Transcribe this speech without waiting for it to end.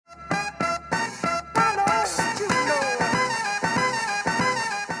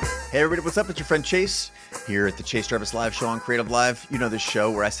Hey everybody, what's up? It's your friend Chase here at the Chase Jarvis Live Show on Creative Live. You know this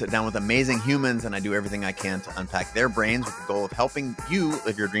show where I sit down with amazing humans and I do everything I can to unpack their brains with the goal of helping you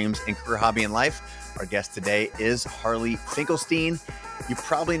live your dreams in career, hobby, and life. Our guest today is Harley Finkelstein. You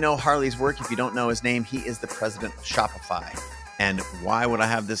probably know Harley's work. If you don't know his name, he is the president of Shopify. And why would I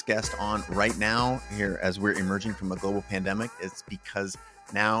have this guest on right now here as we're emerging from a global pandemic? It's because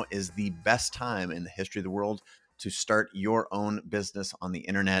now is the best time in the history of the world to start your own business on the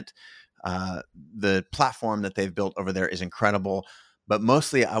internet. The platform that they've built over there is incredible, but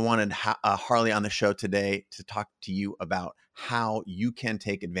mostly I wanted Harley on the show today to talk to you about how you can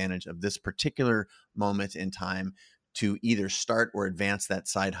take advantage of this particular moment in time to either start or advance that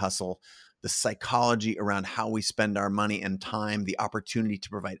side hustle, the psychology around how we spend our money and time, the opportunity to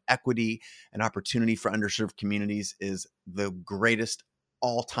provide equity and opportunity for underserved communities is the greatest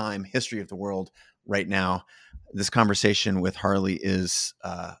all-time history of the world right now. This conversation with Harley is,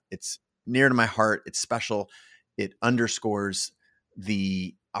 it's near to my heart. It's special. It underscores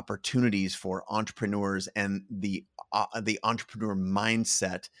the opportunities for entrepreneurs and the entrepreneur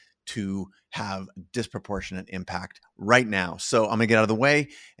mindset to have disproportionate impact right now. So I'm going to get out of the way.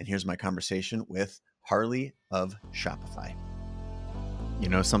 And here's my conversation with Harley of Shopify. You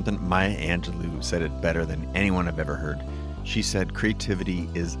know something? Maya Angelou said it better than anyone I've ever heard. She said, creativity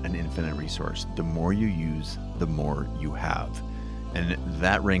is an infinite resource. The more you use, the more you have. And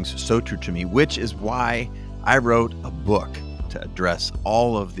that rings so true to me, which is why I wrote a book to address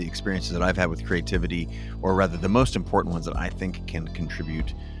all of the experiences that I've had with creativity, or rather the most important ones that I think can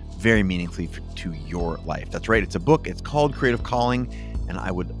contribute very meaningfully to your life. That's right. It's a book. It's called Creative Calling, and I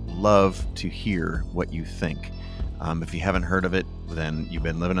would love to hear what you think. If you haven't heard of it, then you've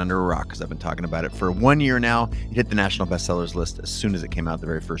been living under a rock, because I've been talking about it for 1 year now. It hit the national bestsellers list as soon as it came out the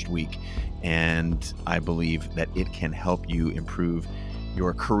very first week. And I believe that it can help you improve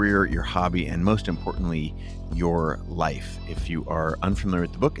your career, your hobby, and most importantly, your life. If you are unfamiliar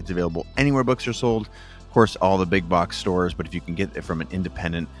with the book, it's available anywhere books are sold. Of course, all the big box stores, but if you can get it from an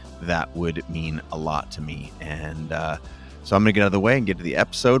independent, that would mean a lot to me. And so I'm going to get out of the way and get to the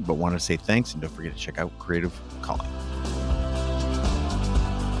episode, but want to say thanks, and don't forget to check out Creative Calling.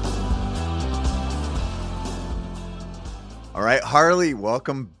 All right, Harley,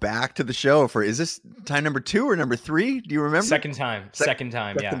 welcome back to the show. Is this time number 2 or number 3? Do you remember? Second time. Yeah. Second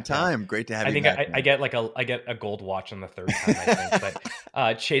time. Great to have you back. I get I get a gold watch on the third time, I think.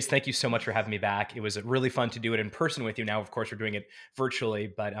 But Chase, thank you so much for having me back. It was really fun to do it in person with you. Now, of course, we're doing it virtually,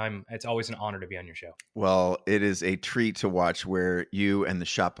 but it's always an honor to be on your show. Well, it is a treat to watch where you and the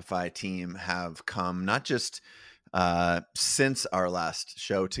Shopify team have come, not just since our last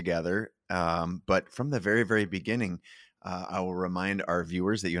show together, but from the very, very beginning. I will remind our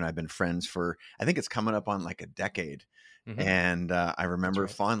viewers that you and I have been friends for, I think it's coming up on like a decade. Mm-hmm. And I remember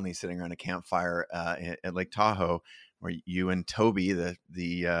fondly sitting around a campfire at Lake Tahoe, where you and Toby,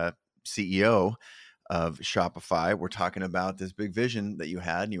 the CEO of Shopify, were talking about this big vision that you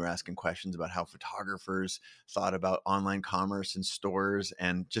had. And you were asking questions about how photographers thought about online commerce and stores,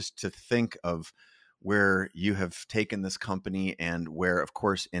 and just to think of where you have taken this company, and where, of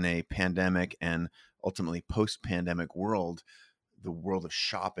course, in a pandemic and ultimately post-pandemic world, the world of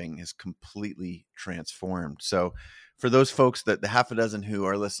shopping is completely transformed. So for those folks, that the half a dozen who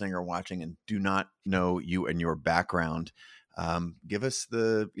are listening or watching and do not know you and your background, give us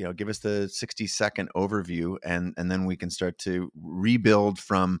the 60-second overview, and then we can start to rebuild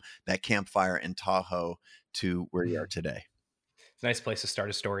from that campfire in Tahoe to where you are today. It's a nice place to start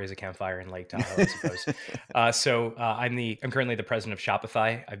a story, as a campfire in Lake Tahoe, I suppose. I'm currently the president of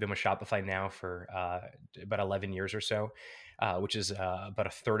Shopify. I've been with Shopify now for about 11 years or so, which is about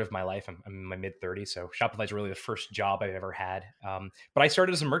a third of my life. I'm in my mid-30s, so Shopify is really the first job I've ever had. But I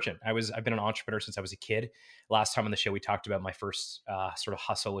started as a merchant. I've been an entrepreneur since I was a kid. Last time on the show, we talked about my first sort of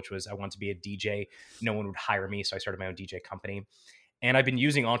hustle, which was I wanted to be a DJ. No one would hire me, so I started my own DJ company. And I've been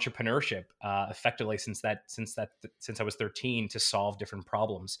using entrepreneurship effectively since I was 13 to solve different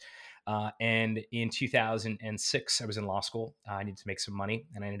problems. And in 2006, I was in law school. I needed to make some money,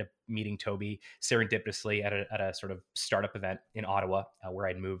 and I ended up meeting Toby serendipitously at a sort of startup event in Ottawa, where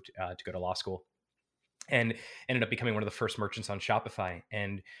I'd moved to go to law school, and ended up becoming one of the first merchants on Shopify.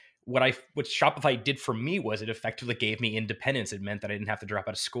 And what Shopify did for me was it effectively gave me independence. It meant that I didn't have to drop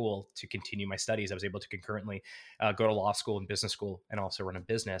out of school to continue my studies. I was able to concurrently go to law school and business school and also run a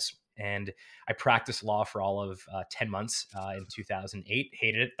business. And I practiced law for all of 10 months in 2008.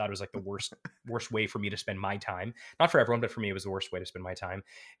 Hated it. Thought it was like the worst way for me to spend my time. Not for everyone, but for me, it was the worst way to spend my time.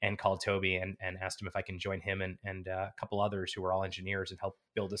 And called Toby and asked him if I can join him and a couple others who were all engineers and help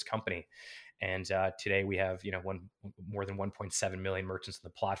build this company. And today we have, more than 1.7 million merchants on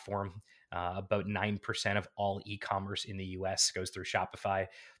the platform. About 9% of all e-commerce in the US goes through Shopify.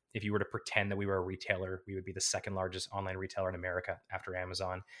 If you were to pretend that we were a retailer, we would be the second largest online retailer in America after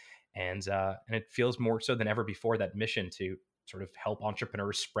Amazon. And it feels more so than ever before, that mission to sort of help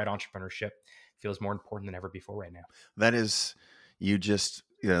entrepreneurs spread entrepreneurship feels more important than ever before right now. That is,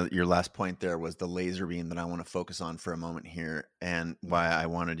 your last point there was the laser beam that I want to focus on for a moment here, and why I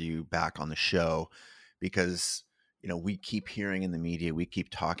wanted you back on the show, because we keep hearing in the media, we keep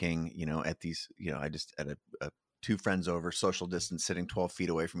talking, at these, I just had two friends over, social distance, sitting 12 feet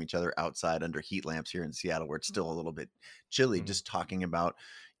away from each other outside under heat lamps here in Seattle, where it's still a little bit chilly, just talking about,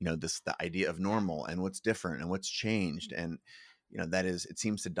 the idea of normal and what's different and what's changed. And, that is, it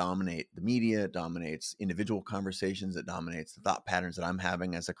seems to dominate the media, it dominates individual conversations, it dominates the thought patterns that I'm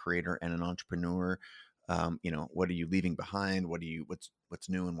having as a creator and an entrepreneur. What are you leaving behind? What's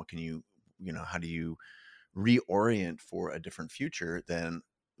new, and what can you, how do you reorient for a different future than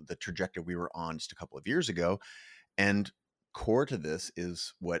the trajectory we were on just a couple of years ago? And core to this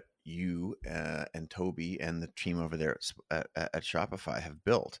is what you and Toby and the team over there at Shopify have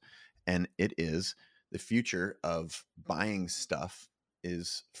built. And it is the future of buying stuff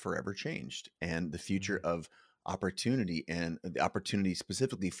is forever changed. And the future of opportunity, and the opportunity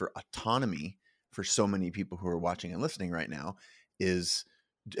specifically for autonomy for so many people who are watching and listening right now, has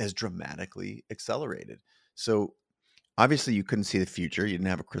dramatically accelerated. So obviously you couldn't see the future. You didn't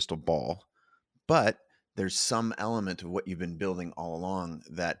have a crystal ball, but there's some element of what you've been building all along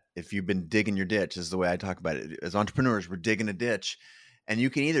that if you've been digging your ditch, is the way I talk about it. As entrepreneurs, we're digging a ditch, and you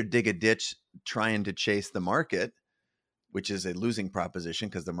can either dig a ditch trying to chase the market, which is a losing proposition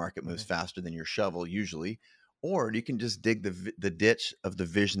because the market moves faster than your shovel usually, or you can just dig the ditch of the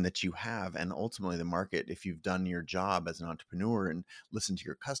vision that you have. And ultimately the market, if you've done your job as an entrepreneur and listened to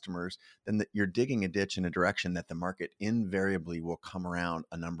your customers, then you're digging a ditch in a direction that the market invariably will come around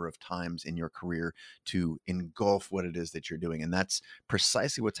a number of times in your career to engulf what it is that you're doing. And that's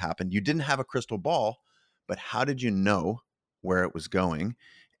precisely what's happened. You didn't have a crystal ball, but how did you know where it was going?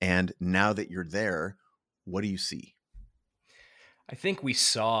 And now that you're there, what do you see? I think we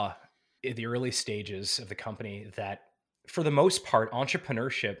saw in the early stages of the company that, for the most part,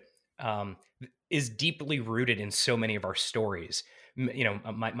 entrepreneurship is deeply rooted in so many of our stories.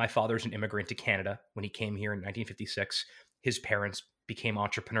 My father's an immigrant to Canada. When he came here in 1956, his parents became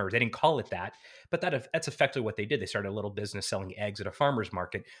entrepreneurs. They didn't call it that, but that's effectively what they did. They started a little business selling eggs at a farmer's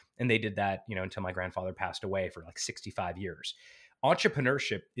market, and they did that, until my grandfather passed away, for like 65 years.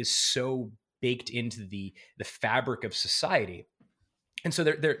 Entrepreneurship is so baked into the fabric of society. And so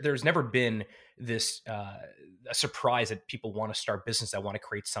there's never been this a surprise that people want to start business, that want to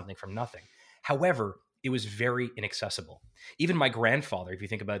create something from nothing. However, it was very inaccessible. Even my grandfather, if you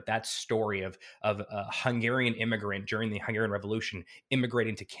think about that story of a Hungarian immigrant during the Hungarian Revolution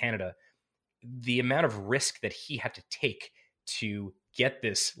immigrating to Canada, the amount of risk that he had to take to get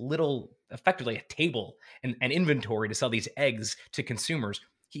this little, effectively a table and inventory to sell these eggs to consumers,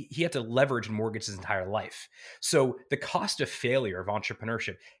 he had to leverage and mortgage his entire life. So the cost of failure of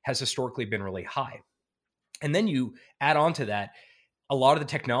entrepreneurship has historically been really high. And then you add on to that a lot of the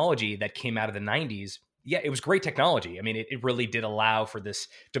technology that came out of the 90s. Yeah, it was great technology. I mean, it really did allow for this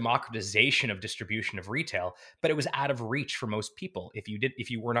democratization of distribution of retail, but it was out of reach for most people. If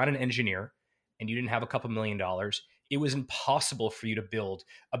you were not an engineer and you didn't have a couple $1 million, it was impossible for you to build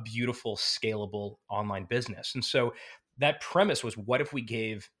a beautiful, scalable online business. And so that premise was, what if we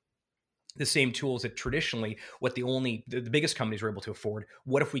gave the same tools that traditionally the biggest companies were able to afford?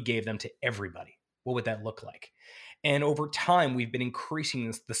 What if we gave them to everybody? What would that look like? And over time, we've been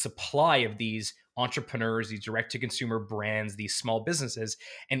increasing the supply of these entrepreneurs, these direct-to-consumer brands, these small businesses,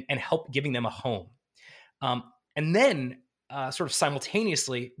 and help giving them a home. And then sort of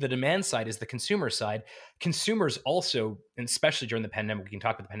simultaneously, the demand side is the consumer side. Consumers also, and especially during the pandemic, we can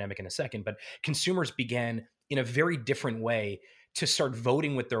talk about the pandemic in a second, but consumers began in a very different way to start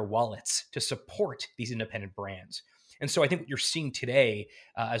voting with their wallets to support these independent brands. And so I think what you're seeing today,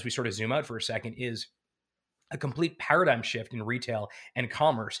 as we sort of zoom out for a second, is a complete paradigm shift in retail and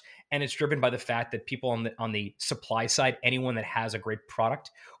commerce. And it's driven by the fact that people on the supply side, anyone that has a great product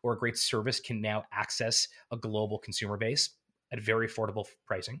or a great service, can now access a global consumer base at very affordable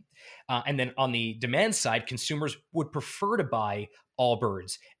pricing. And then on the demand side, consumers would prefer to buy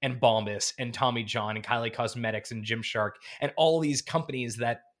Allbirds and Bombas and Tommy John and Kylie Cosmetics and Gymshark and all these companies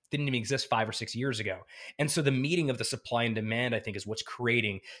that didn't even exist 5 or 6 years ago. And so the meeting of the supply and demand, I think, is what's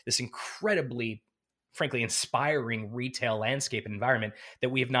creating this incredibly, frankly, inspiring retail landscape and environment that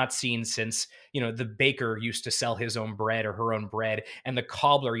we have not seen since, the baker used to sell his own bread or her own bread, and the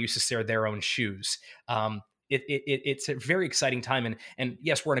cobbler used to sell their own shoes. It's a very exciting time, and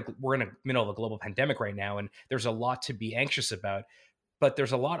yes, we're in the middle of a global pandemic right now, and there's a lot to be anxious about, but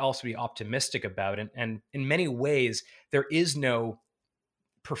there's a lot also to be optimistic about, and in many ways, there is no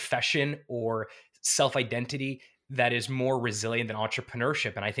profession or self-identity that is more resilient than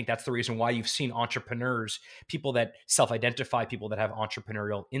entrepreneurship. And I think that's the reason why you've seen entrepreneurs, people that self-identify, people that have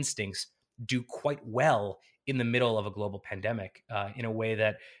entrepreneurial instincts, do quite well in the middle of a global pandemic in a way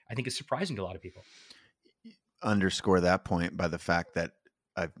that I think is surprising to a lot of people. Underscore that point by the fact that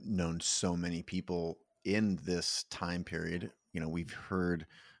I've known so many people in this time period. We've heard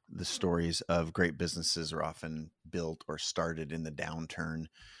the stories of great businesses are often built or started in the downturn.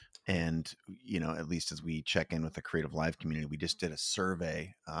 And, at least as we check in with the Creative Live community, we just did a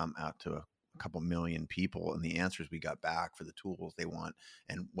survey out to a couple million people, and the answers we got back for the tools they want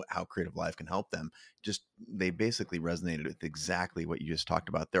and how Creative Live can help them, they basically resonated with exactly what you just talked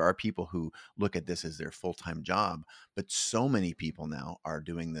about. There are people who look at this as their full-time job, but so many people now are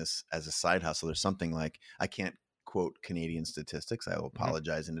doing this as a side hustle. There's something like, I can't quote Canadian statistics, I will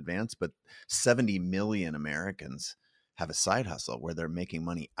apologize in advance, but 70 million Americans have a side hustle where they're making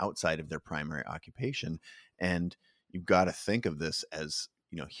money outside of their primary occupation. And you've got to think of this as,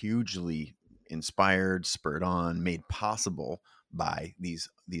 hugely inspired, spurred on, made possible by these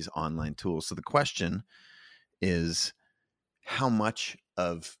online tools. So the question is, how much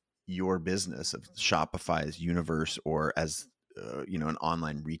of your business, of Shopify's universe, or as an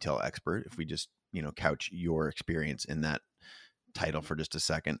online retail expert, if we just couch your experience in that title for just a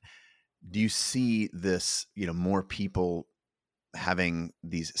second, do you see this, more people having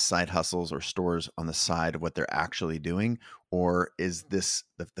these side hustles or stores on the side of what they're actually doing? Or is this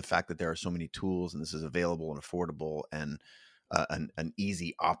the fact that there are so many tools and this is available and affordable and an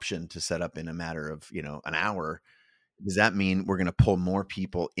easy option to set up in a matter of, an hour? Does that mean we're going to pull more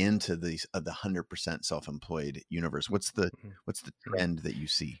people into the 100% self-employed universe? What's the trend that you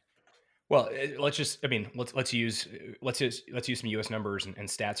see? Well, let's use some U.S. numbers and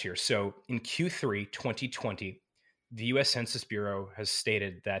stats here. So in Q3 2020, the U.S. Census Bureau has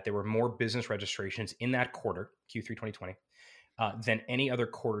stated that there were more business registrations in that quarter, Q3 2020, than any other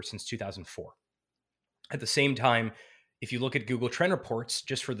quarter since 2004. At the same time, if you look at Google Trend Reports,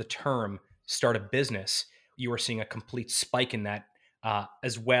 just for the term "start a business," you are seeing a complete spike in that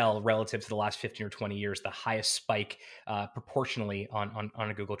as well, relative to the last 15 or 20 years, the highest spike proportionally on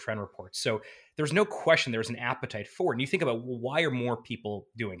a Google Trend Report. So there's no question there's an appetite for it. And you think about, well, why are more people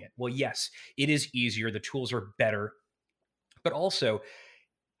doing it? Well, yes, it is easier. The tools are better. But also,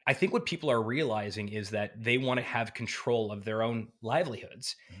 I think what people are realizing is that they want to have control of their own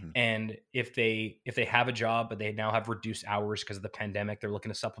livelihoods. And if they have a job, but they now have reduced hours because of the pandemic, they're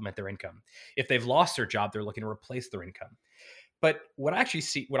looking to supplement their income. If they've lost their job, they're looking to replace their income. But what I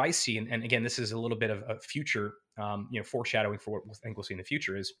see, and again, this is a little bit of a future, foreshadowing for what I think we'll see in the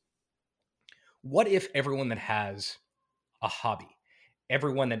future, is what if everyone that has a hobby,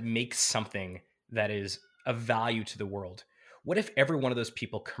 everyone that makes something that is of value to the world, what if every one of those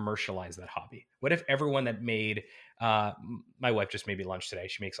people commercialized that hobby? What if everyone that made, my wife just made me lunch today.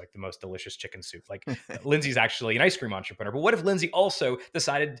 She makes like the most delicious chicken soup. Like Lindsay's actually an ice cream entrepreneur, but what if Lindsay also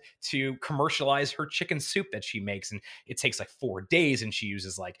decided to commercialize her chicken soup that she makes? And it takes like 4 days and she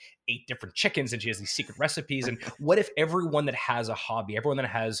uses like 8 different chickens and she has these secret recipes. And what if everyone that has a hobby, everyone that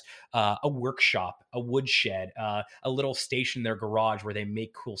has a workshop, a woodshed, a little station in their garage where they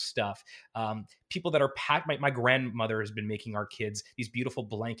make cool stuff, people that are packed, my grandmother has been making our kids these beautiful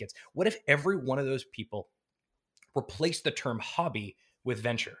blankets. What if every one of those people replaced the term hobby with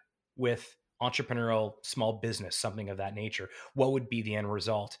venture, with entrepreneurial small business, something of that nature? What would be the end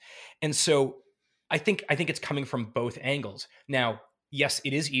result? And so I think it's coming from both angles. Now, yes,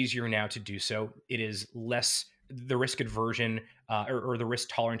 it is easier now to do so. It is less, the risk aversion or the risk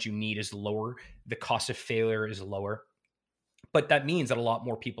tolerance you need is lower. The cost of failure is lower. But that means that a lot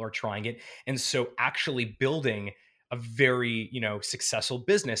more people are trying it. And so actually building a very, successful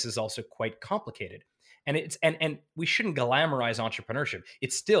business is also quite complicated. And and we shouldn't glamorize entrepreneurship.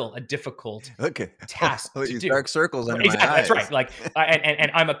 It's still a difficult task to do. Dark circles under Exactly, my eyes. that's right. Like,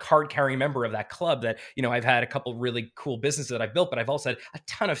 and I'm a card-carrying member of that club. That I've had a couple really cool businesses that I've built, but I've also had a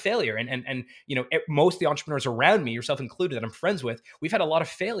ton of failure. And most of the entrepreneurs around me, yourself included, that I'm friends with, we've had a lot of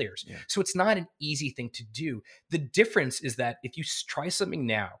failures. Yeah. So it's not an easy thing to do. The difference is that if you try something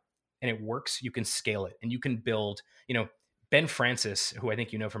now and it works, you can scale it and you can build, Ben Francis, who I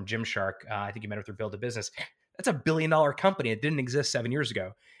think you know from Gymshark, I think you met him through Build a Business. That's a $1 billion company. It didn't exist 7 years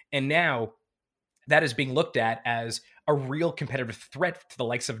ago. And now that is being looked at as a real competitive threat to the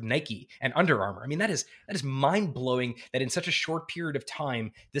likes of Nike and Under Armour. I mean, that is mind blowing that in such a short period of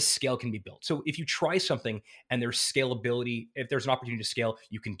time, this scale can be built. So if you try something and there's scalability, if there's an opportunity to scale,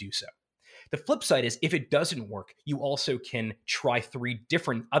 you can do so. The flip side is if it doesn't work, you also can try 3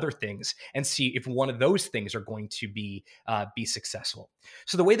 different other things and see if one of those things are going to be successful.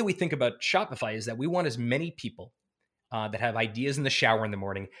 So the way that we think about Shopify is that we want as many people that have ideas in the shower in the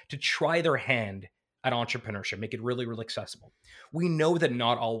morning to try their hand at entrepreneurship, make it really, really accessible. We know that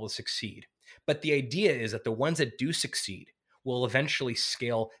not all will succeed, but the idea is that the ones that do succeed will eventually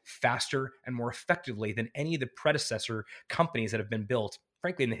scale faster and more effectively than any of the predecessor companies that have been built,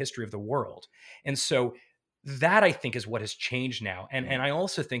 frankly, in the history of the world. And so that I think is what has changed now. And I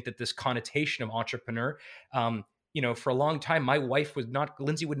also think that this connotation of entrepreneur, for a long time, my wife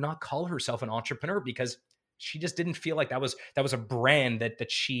Lindsay would not call herself an entrepreneur because she just didn't feel like that was a brand that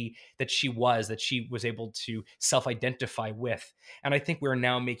she was able to self-identify with. And I think we're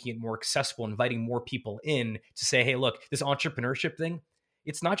now making it more accessible, inviting more people in to say, hey, look, this entrepreneurship thing,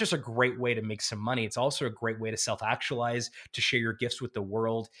 it's not just a great way to make some money. It's also a great way to self-actualize, to share your gifts with the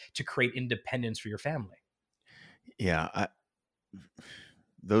world, to create independence for your family. Yeah.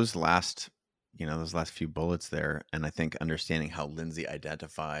 Those last few bullets there, and I think understanding how Lindsay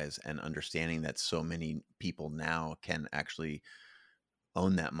identifies and understanding that so many people now can actually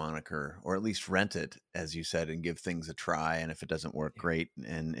own that moniker, or at least rent it, as you said, and give things a try. And if it doesn't work, great.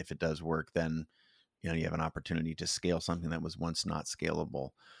 And if it does work, then you have an opportunity to scale something that was once not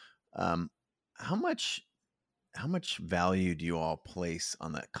scalable. How much value do you all place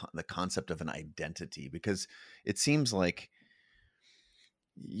on the concept of an identity? Because it seems like,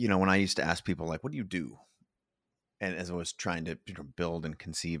 when I used to ask people, like, what do you do? And as I was trying to build and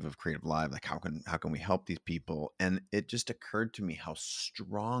conceive of Creative Live, like how can we help these people? And it just occurred to me how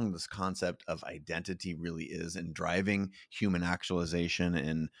strong this concept of identity really is in driving human actualization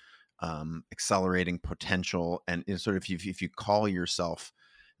and accelerating potential. And sort of if you call yourself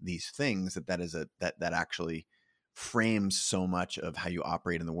these things, that actually frames so much of how you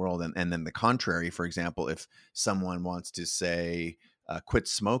operate in the world. And then the contrary, for example, if someone wants to say quit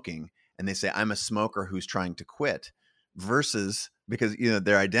smoking, and they say, I'm a smoker who's trying to quit, versus, because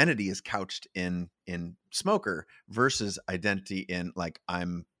their identity is couched in smoker, versus identity in, like,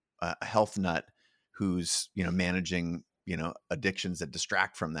 I'm a health nut who's managing addictions that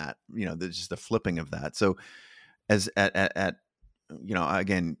distract from that. There's just the flipping of that. So as at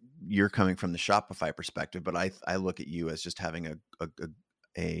again, you're coming from the Shopify perspective, but I look at you as just having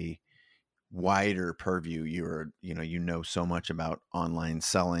a wider purview. You know so much about online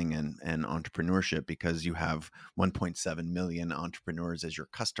selling and entrepreneurship because you have 1.7 million entrepreneurs as your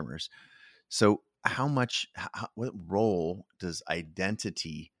customers. So what role does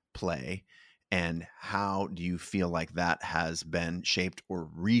identity play, and how do you feel like that has been shaped or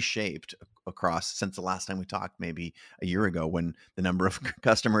reshaped across since the last time we talked, maybe a year ago, when the number of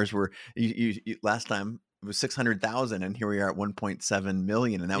customers were last time it was 600,000, and here we are at 1.7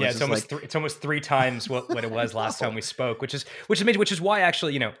 million, and that was just it's almost 3 times what it was last time we spoke, which is amazing. Which is why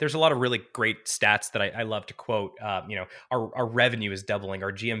actually, there's a lot of really great stats that I love to quote. Our revenue is doubling,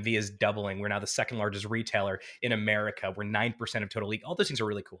 our GMV is doubling. We're now the second largest retailer in America. We're 9% of total league. All those things are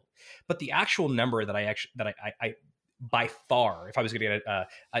really cool, but the actual number that I by far, if I was going to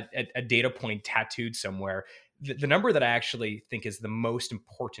get a data point tattooed somewhere, the number that I actually think is the most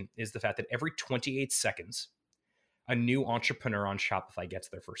important is the fact that every 28 seconds, a new entrepreneur on Shopify gets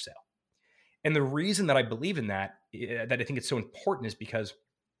their first sale. And the reason that I believe in that I think it's so important, is because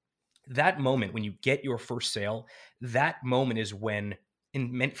that moment when you get your first sale, that moment is when,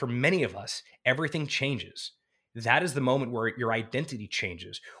 for many of us, everything changes. That is the moment where your identity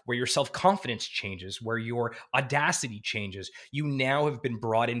changes, where your self-confidence changes, where your audacity changes. You now have been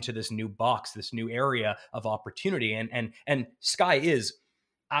brought into this new box, this new area of opportunity, and sky is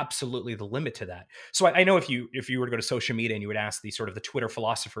absolutely the limit to that. So I know if you were to go to social media and you would ask the Twitter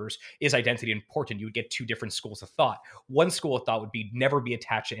philosophers, is identity important? You would get 2 different schools of thought. One school of thought would be never be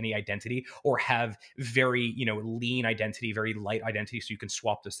attached to any identity, or have very, lean identity, very light identity, so you can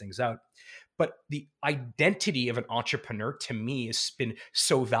swap those things out. But the identity of an entrepreneur, to me, has been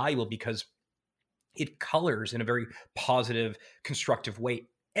so valuable because it colors in a very positive, constructive way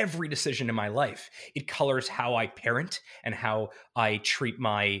every decision in my life. It colors how I parent and how I treat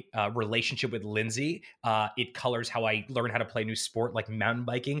my relationship with Lindsay. It colors how I learn how to play a new sport like mountain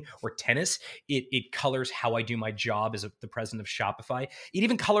biking or tennis. It colors how I do my job as the president of Shopify. It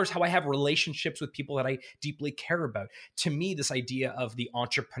even colors how I have relationships with people that I deeply care about. To me, this idea of the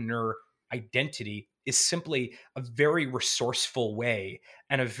entrepreneur identity is simply a very resourceful way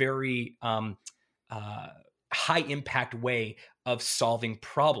and a very uh, high impact way of solving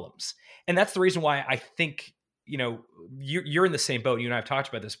problems. And that's the reason why I think, you're in the same boat. You and I have talked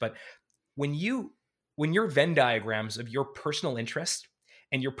about this, but when your Venn diagrams of your personal interest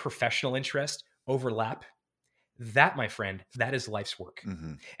and your professional interest overlap, that, my friend, that is life's work.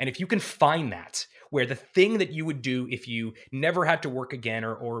 Mm-hmm. And if you can find that, where the thing that you would do if you never had to work again,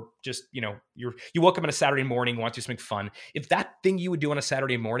 or just, you woke up on a Saturday morning, want to do something fun, if that thing you would do on a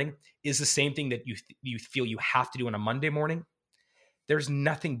Saturday morning is the same thing that you feel you have to do on a Monday morning, there's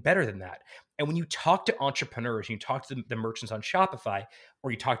nothing better than that. And when you talk to entrepreneurs, you talk to the merchants on Shopify, or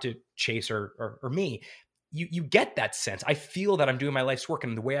you talk to Chase or me, you get that sense. I feel that I'm doing my life's work,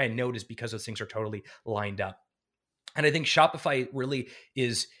 and the way I know it is because those things are totally lined up. And I think Shopify really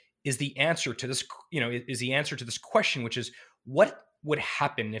is the answer to this, is the answer to this question, which is, what would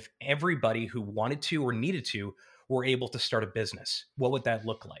happen if everybody who wanted to or needed to were able to start a business? What would that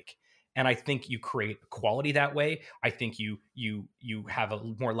look like? And I think you create equality that way. I think you have a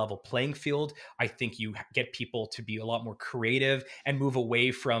more level playing field. I think you get people to be a lot more creative and move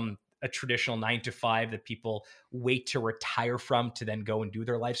away from a traditional 9 to 5 that people wait to retire from to then go and do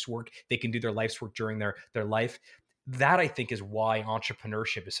their life's work. They can do their life's work during their life. That, I think, is why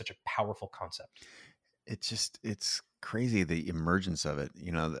entrepreneurship is such a powerful concept. It's crazy, the emergence of it.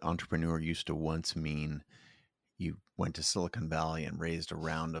 The entrepreneur used to once mean you went to Silicon Valley and raised a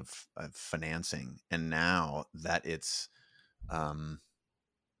round of financing. And now that it's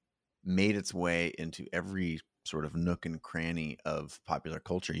made its way into every sort of nook and cranny of popular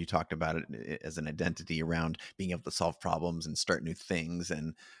culture. You talked about it as an identity around being able to solve problems and start new things.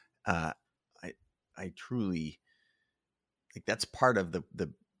 And I truly think that's part of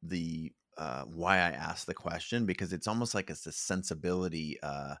the why I asked the question, because it's almost like it's a sensibility,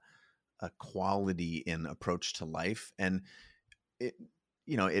 a quality in approach to life. And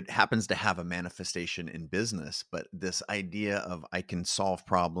it happens to have a manifestation in business, but this idea of I can solve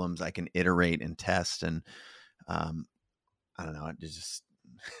problems, I can iterate and test, and I don't know, it just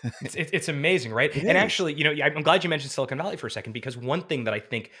It's amazing, right? it And is. actually, I'm glad you mentioned Silicon Valley for a second, because one thing that I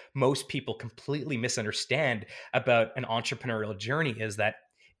think most people completely misunderstand about an entrepreneurial journey is that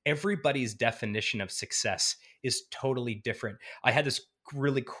everybody's definition of success is totally different. I had this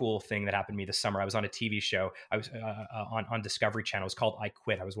really cool thing that happened to me this summer. I was on a TV show. I was on Discovery Channel. It was called I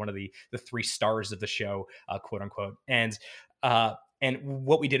Quit. I was one of the 3 stars of the show, quote unquote. And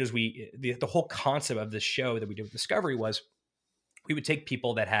what we did is the whole concept of this show that we did with Discovery was, we would take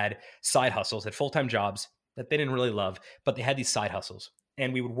people that had side hustles, had full-time jobs that they didn't really love, but they had these side hustles.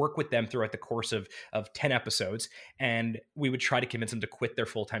 And we would work with them throughout the course of 10 episodes. And we would try to convince them to quit their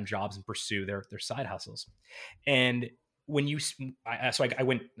full-time jobs and pursue their side hustles. And when I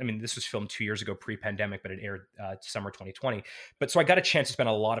went, this was filmed 2 years ago, pre-pandemic, but it aired summer 2020. But so I got a chance to spend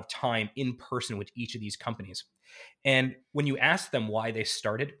a lot of time in person with each of these companies. And when you ask them why they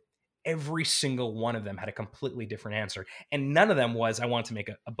started, every single one of them had a completely different answer. And none of them was, I want to make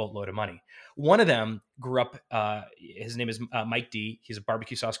a boatload of money. One of them grew up, his name is Mike D. He's a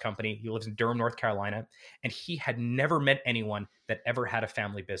barbecue sauce company. He lives in Durham, North Carolina. And he had never met anyone that ever had a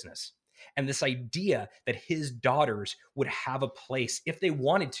family business. And this idea that his daughters would have a place, if they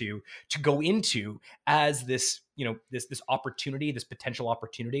wanted to go into as this, this opportunity, this potential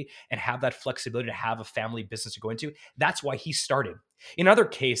opportunity, and have that flexibility to have a family business to go into. That's why he started. In other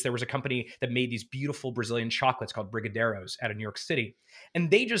case, there was a company that made these beautiful Brazilian chocolates called Brigadeiros out of New York City.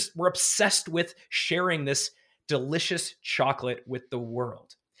 And they just were obsessed with sharing this delicious chocolate with the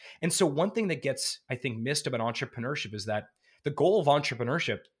world. And so one thing that gets, I think, missed about entrepreneurship is that the goal of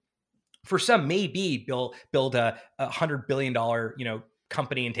entrepreneurship for some may be build a $100 billion,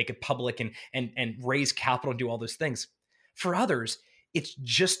 company and take it public and raise capital and do all those things. For others, it's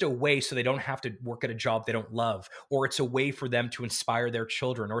just a way so they don't have to work at a job they don't love, or it's a way for them to inspire their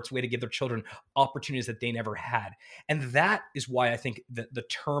children, or it's a way to give their children opportunities that they never had. And that is why I think that the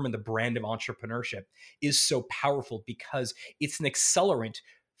term and the brand of entrepreneurship is so powerful, because it's an accelerant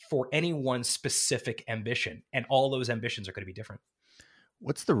for anyone's specific ambition. And all those ambitions are going to be different.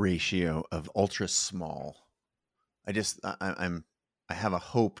 What's the ratio of ultra small? I have a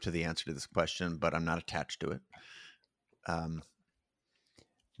hope to the answer to this question, but I'm not attached to it.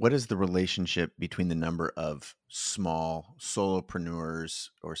 What is the relationship between the number of small solopreneurs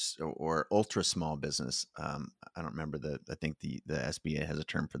or ultra small business? I don't remember I think the SBA has a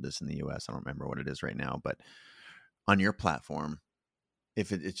term for this in the US. I don't remember what it is right now, but on your platform,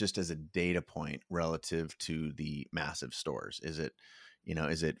 if it's just as a data point relative to the massive stores, is it,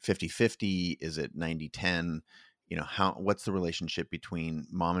 is it 50-50? Is it 90-10? What's the relationship between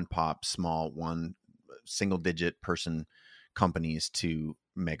mom and pop, small one single digit person companies to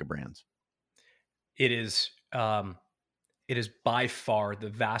mega brands? It is it is by far the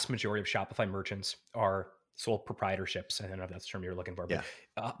vast majority of Shopify merchants are sole proprietorships. I don't know if that's the term you're looking for, but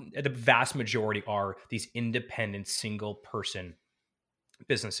Yeah. the vast majority are these independent single person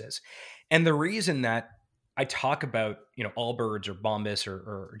businesses. And the reason that I talk about, Allbirds or Bombas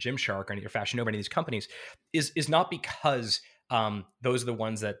or Gymshark or Fashion Nova, any of these companies, is not because those are the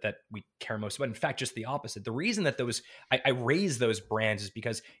ones that we care most about. In fact, just the opposite. The reason that I raise those brands is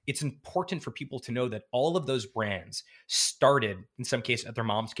because it's important for people to know that all of those brands started, in some cases, at their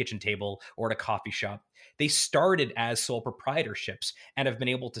mom's kitchen table or at a coffee shop. They started as sole proprietorships and have been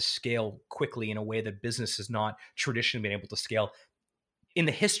able to scale quickly in a way that business has not traditionally been able to scale in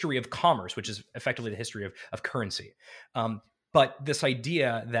the history of commerce, which is effectively the history of currency. But this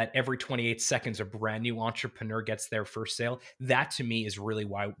idea that every 28 seconds a brand new entrepreneur gets their first sale, that to me is really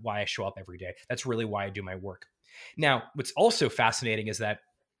why I show up every day. That's really why I do my work. Now, what's also fascinating is that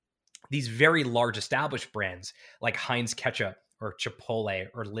these very large established brands like Heinz Ketchup or Chipotle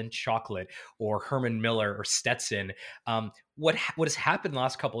or Lindt Chocolate or Herman Miller or Stetson, what has happened in the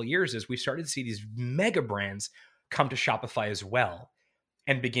last couple of years is we've started to see these mega brands come to Shopify as well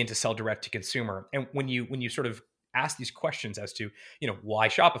and begin to sell direct to consumer. And when you sort of ask these questions as to, why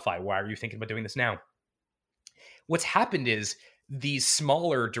Shopify? Why are you thinking about doing this now? What's happened is these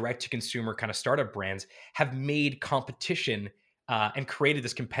smaller direct to consumer kind of startup brands have made competition and created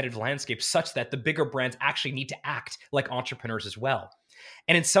this competitive landscape such that the bigger brands actually need to act like entrepreneurs as well.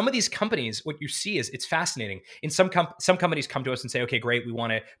 And in some of these companies, what you see is it's fascinating. In some companies come to us and say, "Okay, great, we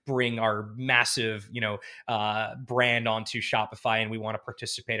want to bring our massive, brand onto Shopify, and we want to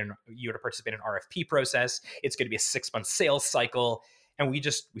participate in an RFP process. It's going to be a 6-month sales cycle." And we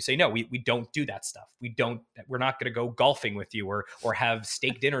say, no, we don't do that stuff. We're not going to go golfing with you or have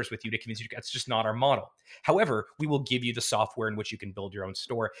steak dinners with you to convince you. That's just not our model. However, we will give you the software in which you can build your own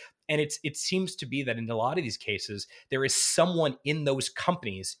store. And it seems to be that in a lot of these cases, there is someone in those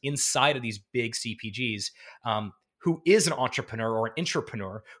companies inside of these big CPGs who is an entrepreneur or an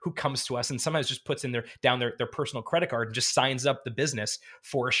intrapreneur who comes to us and sometimes just puts in down their personal credit card and just signs up the business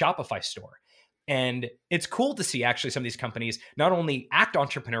for a Shopify store. And it's cool to see actually some of these companies not only act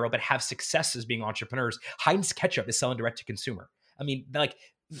entrepreneurial, but have success as being entrepreneurs. Heinz Ketchup is selling direct to consumer. I mean,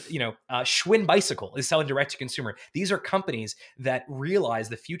 Schwinn Bicycle is selling direct to consumer. These are companies that realize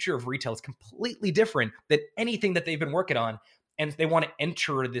the future of retail is completely different than anything that they've been working on. And they want to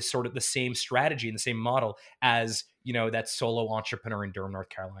enter this sort of the same strategy and the same model as, that solo entrepreneur in Durham, North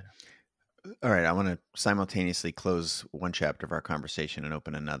Carolina. All right, I want to simultaneously close one chapter of our conversation and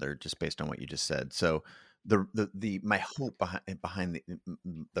open another, just based on what you just said. So, my hope behind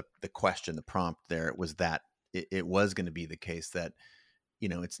the question, the prompt there was that it was going to be the case that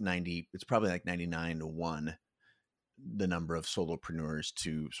it's probably like 99-1 the number of solopreneurs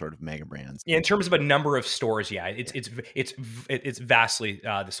to sort of mega brands. Yeah, in terms of a number of stores, yeah, it's vastly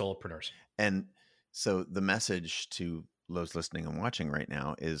the solopreneurs. And so the message to those listening and watching right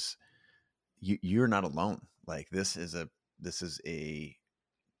now is, you're not alone. Like this is a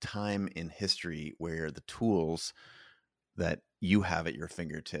time in history where the tools that you have at your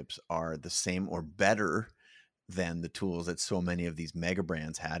fingertips are the same or better than the tools that so many of these mega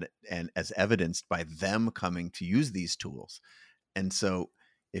brands had, and as evidenced by them coming to use these tools. And so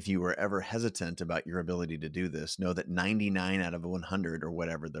if you were ever hesitant about your ability to do this, know that 99 out of 100 or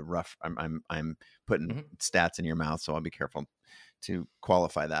whatever the rough, I'm putting stats in your mouth, so I'll be careful to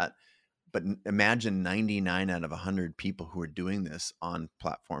qualify that. But imagine 99 out of 100 people who are doing this on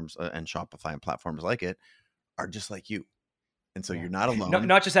platforms and Shopify and platforms like it are just like you. And so you're not alone.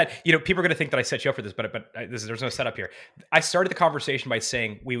 Not just that, people are going to think that I set you up for this, but there's no setup here. I started the conversation by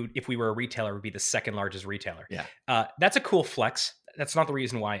saying if we were a retailer, we'd be the second largest retailer. Yeah. That's a cool flex. That's not the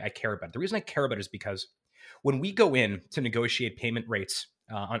reason why I care about it. The reason I care about it is because when we go in to negotiate payment rates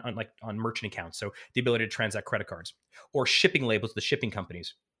on merchant accounts, so the ability to transact credit cards or shipping labels to the shipping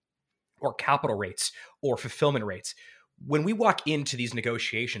companies, or capital rates or fulfillment rates, when we walk into these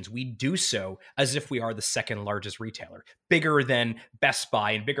negotiations, we do so as if we are the second largest retailer, bigger than Best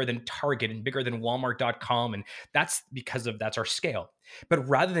Buy and bigger than Target and bigger than Walmart.com. And that's because that's our scale. But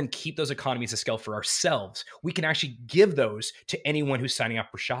rather than keep those economies of scale for ourselves, we can actually give those to anyone who's signing up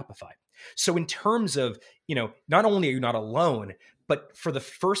for Shopify. So in terms of, not only are you not alone, but for the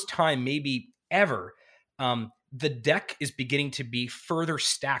first time, maybe ever, the deck is beginning to be further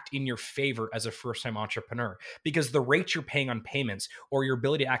stacked in your favor as a first-time entrepreneur, because the rate you're paying on payments, or your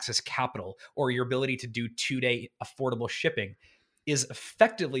ability to access capital, or your ability to do 2-day affordable shipping is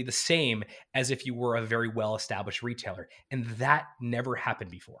effectively the same as if you were a very well-established retailer. And that never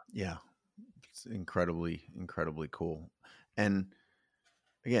happened before. Yeah. It's incredibly, incredibly cool. And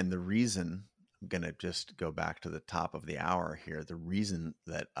again, the reason, I'm going to just go back to the top of the hour here. The reason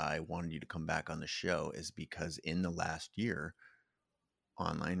that I wanted you to come back on the show is because in the last year,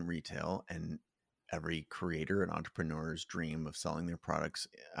 online retail and every creator and entrepreneur's dream of selling their products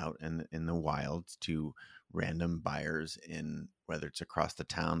out in the wild to random buyers, in whether it's across the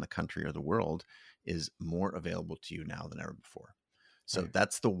town, the country, or the world, is more available to you now than ever before. So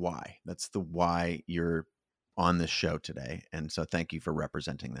that's the why. That's the why you're on this show today. And so thank you for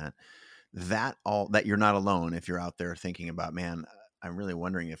representing that. That you're not alone. If you're out there thinking about, man, I'm really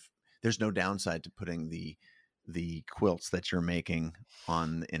wondering if there's no downside to putting the quilts that you're making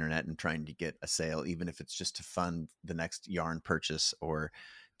on the internet and trying to get a sale, even if it's just to fund the next yarn purchase, or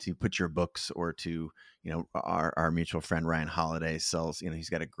to put your books, or to, our mutual friend Ryan Holiday sells, he's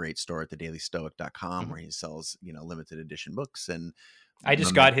got a great store at thedailystoic.com where he sells, limited edition books. And I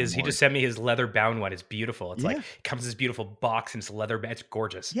just got he just sent me his leather bound one. It's beautiful. It's like, it comes in this beautiful box and it's leather. It's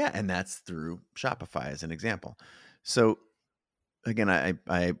gorgeous. Yeah. And that's through Shopify as an example. So again,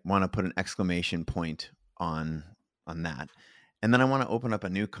 I want to put an exclamation point on that. And then I want to open up a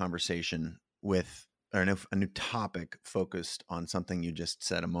new conversation a new topic focused on something you just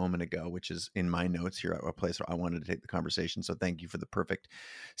said a moment ago, which is in my notes here, a place where I wanted to take the conversation. So thank you for the perfect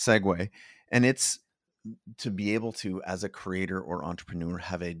segue. And it's to be able to, as a creator or entrepreneur,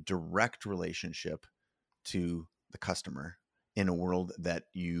 have a direct relationship to the customer in a world that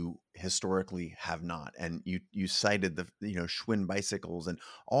you historically have not. And you cited the, Schwinn bicycles and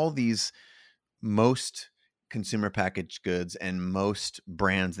all these, most consumer packaged goods and most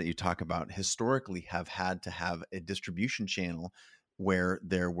brands that you talk about historically have had to have a distribution channel where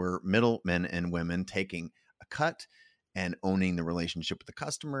there were middlemen and women taking a cut and owning the relationship with the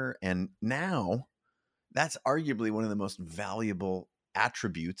customer. And now that's arguably one of the most valuable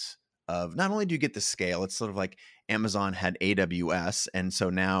attributes of, not only do you get the scale, it's sort of like Amazon had AWS. And so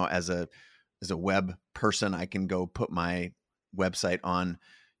now as a web person, I can go put my website on,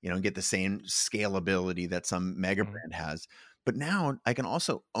 get the same scalability that some mega brand has. But now I can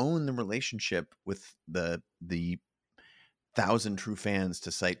also own the relationship with the 1,000 true fans,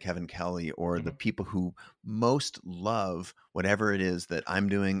 to cite Kevin Kelly, or the people who most love whatever it is that I'm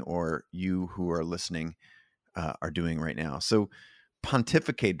doing, or you who are listening are doing right now. So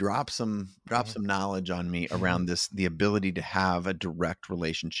pontificate, drop some knowledge on me around this, the ability to have a direct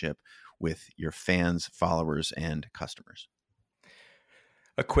relationship with your fans, followers, and customers.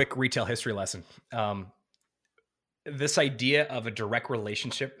 A quick retail history lesson. This idea of a direct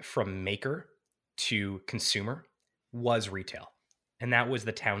relationship from maker to consumer was retail. And that was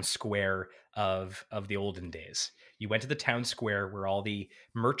the town square of the olden days. You went to the town square where all the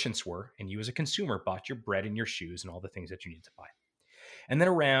merchants were, and you as a consumer bought your bread and your shoes and all the things that you needed to buy. And then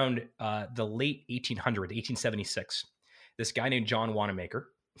around the late 1876, this guy named John Wanamaker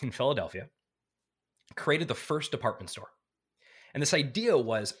in Philadelphia created the first department store. And this idea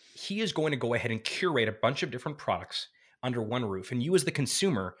was, he is going to go ahead and curate a bunch of different products under one roof. And you as the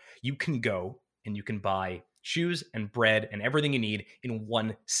consumer, you can go and you can buy shoes and bread and everything you need in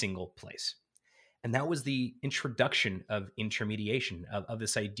one single place. And that was the introduction of intermediation, of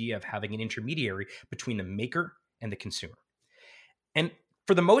this idea of having an intermediary between the maker and the consumer. And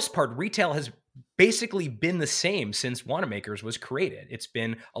for the most part, retail has basically been the same since Wanamaker's was created. It's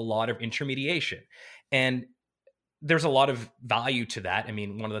been a lot of intermediation. And there's a lot of value to that. I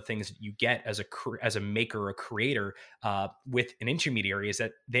mean, one of the things that you get as a maker or a creator with an intermediary is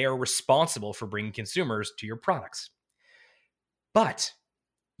that they are responsible for bringing consumers to your products. But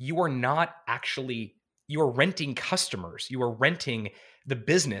you are renting customers. You are renting the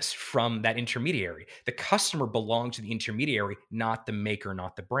business from that intermediary. The customer belongs to the intermediary, not the maker,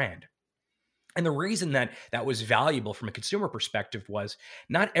 not the brand. And the reason that that was valuable from a consumer perspective was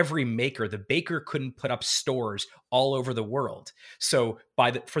not every maker, the baker couldn't put up stores all over the world. So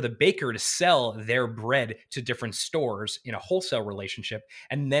for the baker to sell their bread to different stores in a wholesale relationship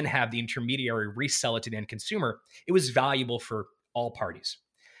and then have the intermediary resell it to the end consumer, it was valuable for all parties.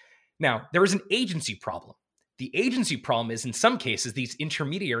 Now, there was an agency problem. The agency problem is in some cases, these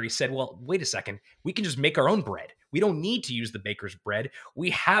intermediaries said, well, wait a second, we can just make our own bread. We don't need to use the baker's bread. We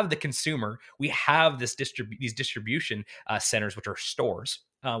have the consumer. We have these distribution centers, which are stores.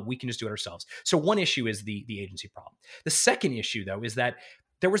 We can just do it ourselves. So one issue is the agency problem. The second issue, though, is that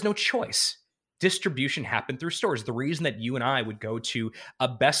there was no choice. Distribution happened through stores. The reason that you and I would go to a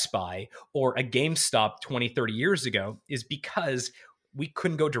Best Buy or a GameStop 20, 30 years ago is because we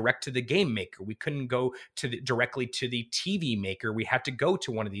couldn't go direct to the game maker. We couldn't go directly to the TV maker. We had to go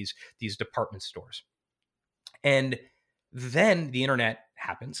to one of these department stores. And then the internet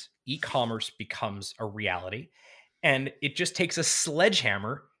happens. E-commerce becomes a reality. And it just takes a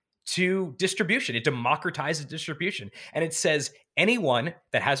sledgehammer to distribution. It democratizes distribution. And it says anyone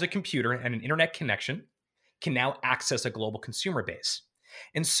that has a computer and an internet connection can now access a global consumer base.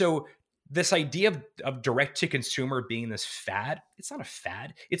 And so this idea of direct to consumer being this fad, it's not a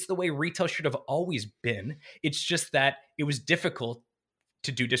fad. It's the way retail should have always been. It's just that it was difficult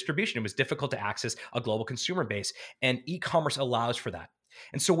to do distribution. It was difficult to access a global consumer base, and e-commerce allows for that.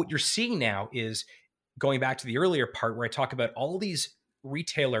 And so what you're seeing now is, going back to the earlier part where I talk about all these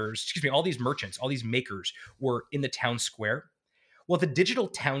retailers, all these merchants, all these makers were in the town square. Well, the digital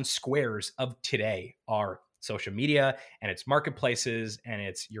town squares of today are social media, and it's marketplaces, and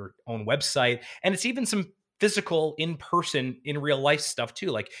it's your own website, and it's even some physical in-person, in real life stuff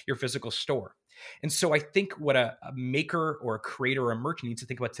too, like your physical store. And so I think what a maker or a creator or a merchant needs to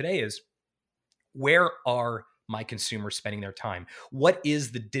think about today is, where are my consumers spending their time? What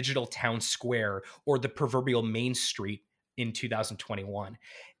is the digital town square or the proverbial main street in 2021?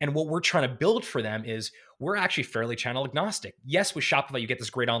 And what we're trying to build for them is, we're actually fairly channel agnostic. Yes, with Shopify, you get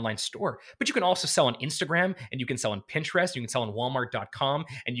this great online store, but you can also sell on Instagram, and you can sell on Pinterest, you can sell on Walmart.com,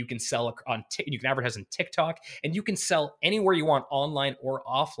 and you can sell you can advertise on TikTok, and you can sell anywhere you want, online or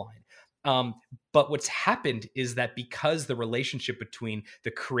offline. But what's happened is that because the relationship between the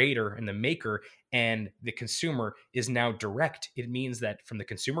creator and the maker and the consumer is now direct, it means that from the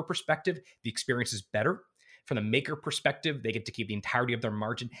consumer perspective, the experience is better. From the maker perspective, they get to keep the entirety of their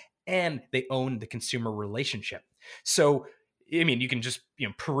margin, and they own the consumer relationship. So, I mean, you can just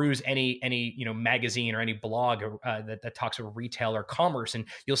peruse any magazine or any blog that talks about retail or commerce, and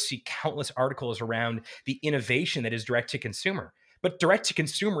you'll see countless articles around the innovation that is direct to consumer. But direct to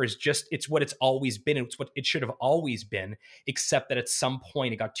consumer is it's what it's always been. It's what it should have always been, except that at some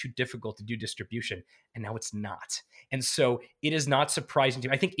point it got too difficult to do distribution, and now it's not. And so it is not surprising to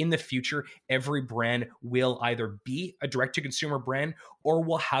me. I think in the future, every brand will either be a direct to consumer brand, or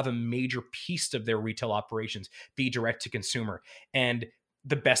will have a major piece of their retail operations be direct to consumer. And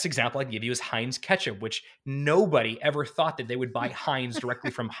the best example I can give you is Heinz ketchup, which nobody ever thought that they would buy Heinz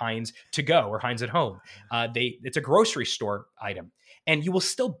directly from Heinz to go or Heinz at home. It's a grocery store item, and you will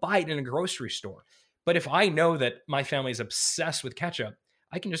still buy it in a grocery store. But if I know that my family is obsessed with ketchup,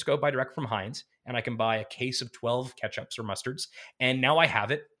 I can just go buy direct from Heinz, and I can buy a case of 12 ketchups or mustards, and now I have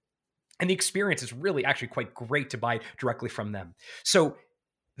it. And the experience is really actually quite great to buy directly from them. So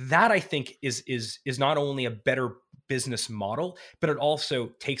that, I think, is not only a better business model, but it also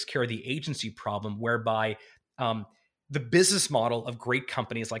takes care of the agency problem, whereby the business model of great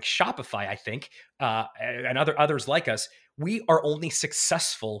companies like Shopify, I think, and others like us, we are only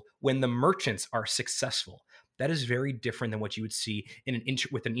successful when the merchants are successful. That is very different than what you would see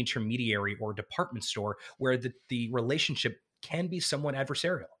with an intermediary or department store, where the relationship can be somewhat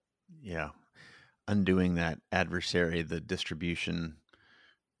adversarial. Yeah. Undoing that adversary, the distribution.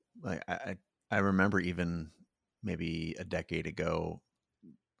 Like I remember even maybe a decade ago,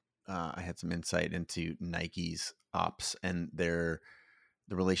 I had some insight into Nike's ops, and the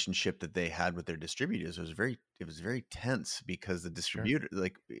relationship that they had with their distributors was very tense, because the distributor,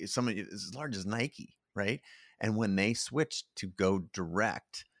 like somebody as large as Nike, right? And when they switched to go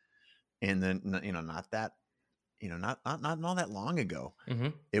direct, and then not all that long ago, Mm-hmm.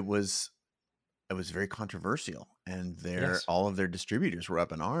 it was very controversial, and Yes. all of their distributors were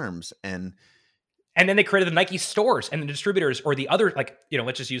up in arms, and then they created the Nike stores, and the distributors, or the other,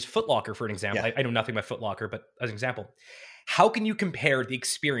 let's just use Foot Locker for an example. yeah, I know nothing about Foot Locker, but as an example, how can you compare the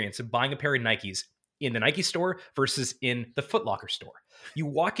experience of buying a pair of Nikes in the Nike store versus in the Foot Locker store? You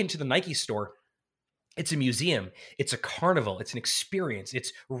walk into the Nike store, It's a museum, it's a carnival, it's an experience,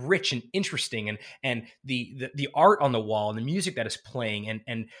 it's rich and interesting, and the art on the wall and the music that is playing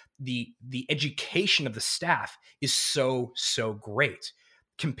and the education of the staff is so great.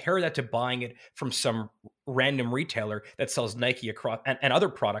 Compare that to buying it from some random retailer that sells Nike across and other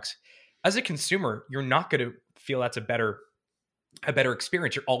products. As a consumer, you're not going to feel that's a better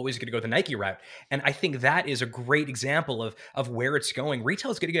experience. You're always going to go the Nike route. And I think that is a great example of where it's going. Retail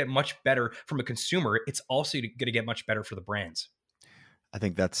is going to get much better from a consumer. It's also going to get much better for the brands. I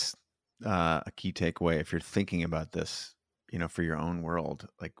think that's a key takeaway. If you're thinking about this, for your own world,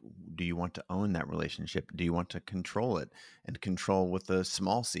 like, do you want to own that relationship? Do you want to control it, and control with a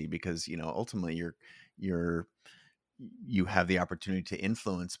small c? Because, ultimately you have the opportunity to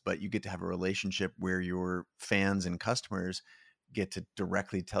influence, but you get to have a relationship where your fans and customers get to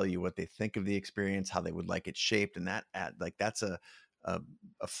directly tell you what they think of the experience, how they would like it shaped. And that's a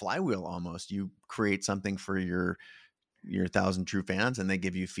flywheel almost. You create something for your 1,000 true fans, and they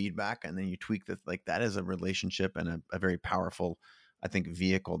give you feedback, and then you tweak that is a relationship and a very powerful, I think,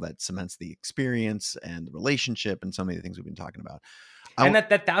 vehicle that cements the experience and the relationship and so many of the things we've been talking about. And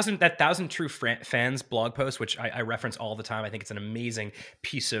that thousand true fans blog post, which I reference all the time, I think it's an amazing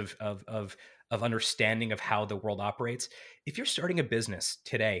piece of understanding of how the world operates. If you're starting a business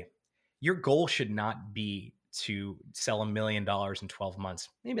today, your goal should not be to sell $1 million in 12 months.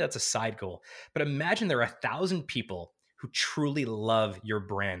 Maybe that's a side goal, but imagine there are 1,000 people who truly love your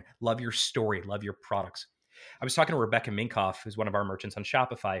brand, love your story, love your products. I was talking to Rebecca Minkoff, who's one of our merchants on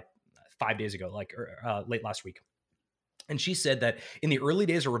Shopify, 5 days ago, late last week. And she said that in the early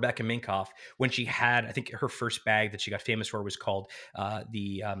days of Rebecca Minkoff, when she had, I think her first bag that she got famous for was called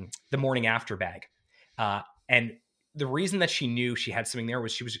the Morning After bag. And the reason that she knew she had something there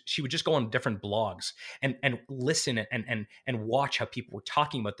was she would just go on different blogs and listen and watch how people were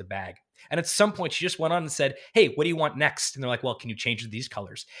talking about the bag. And at some point, she just went on and said, "Hey, what do you want next?" And they're like, "Well, can you change these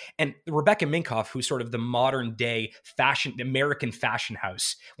colors?" And Rebecca Minkoff, who's sort of the modern day American fashion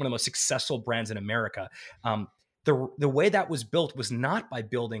house, one of the most successful brands in America, the way that was built was not by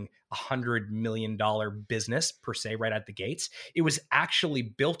building $100 million business per se right at the gates. It was actually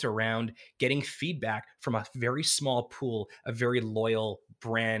built around getting feedback from a very small pool of very loyal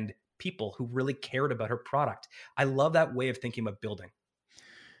brand people who really cared about her product. I love that way of thinking about building.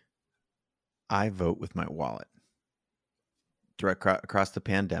 I vote with my wallet across the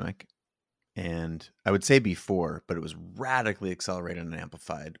pandemic. And I would say before, but it was radically accelerated and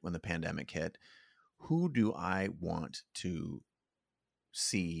amplified when the pandemic hit. Who do I want to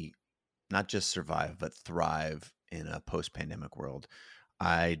see not just survive, but thrive in a post-pandemic world?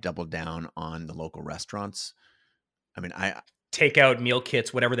 I doubled down on the local restaurants. I mean, takeout, meal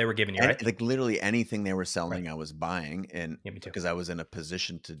kits, whatever they were giving you, right? Like literally anything they were selling, right, I was buying, and yeah, me too, because I was in a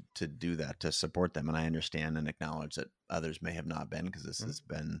position to do that, to support them. And I understand and acknowledge that others may have not been, because this has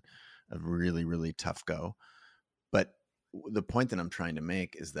been a really, really tough go. But the point that I'm trying to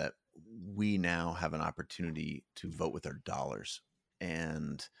make is that we now have an opportunity to vote with our dollars.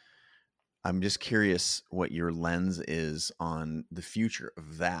 And I'm just curious what your lens is on the future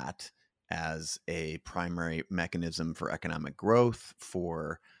of that as a primary mechanism for economic growth,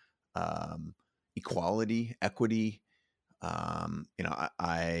 for equality, equity.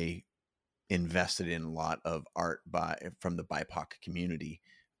 I invested in a lot of art from the BIPOC community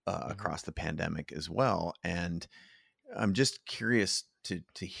across the pandemic as well. And I'm just curious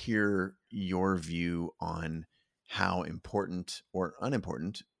to hear your view on how important or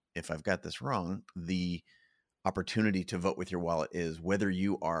unimportant, if I've got this wrong, the opportunity to vote with your wallet is, whether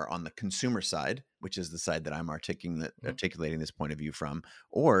you are on the consumer side, which is the side that I'm articulating this point of view from,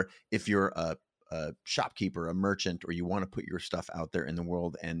 or if you're a shopkeeper, a merchant, or you want to put your stuff out there in the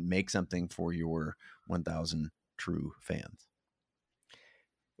world and make something for your 1,000 true fans.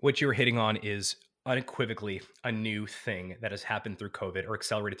 What you're hitting on is unequivocally a new thing that has happened through COVID, or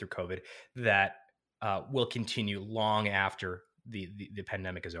accelerated through COVID, that will continue long after the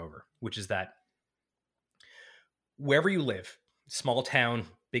pandemic is over, which is that wherever you live, small town,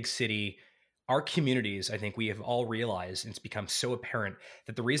 big city, our communities, I think we have all realized, and it's become so apparent,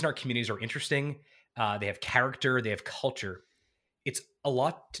 that the reason our communities are interesting, they have character, they have culture, it's a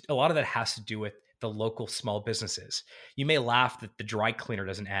lot of that has to do with the local small businesses. You may laugh that the dry cleaner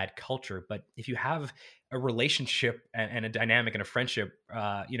doesn't add culture, but if you have a relationship and a dynamic and a friendship,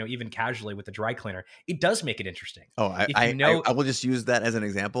 even casually with the dry cleaner, it does make it interesting. Oh, I will just use that as an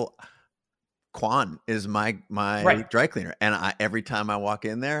example. Quan is my right, dry cleaner, and every time I walk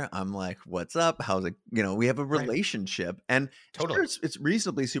in there, I'm like, "What's up? How's it?" We have a relationship, right. And totally, sure, it's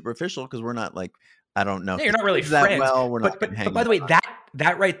reasonably superficial, because we're not like, I don't know. No, you're not really friends. Well, we're but by the way,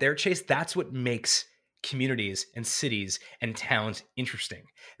 that right there, Chase, that's what makes communities and cities and towns interesting.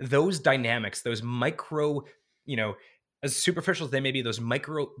 Those dynamics, those micro, you know, as superficial as they may be, those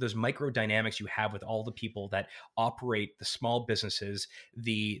micro dynamics you have with all the people that operate the small businesses,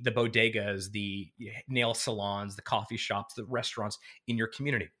 the bodegas, the nail salons, the coffee shops, the restaurants in your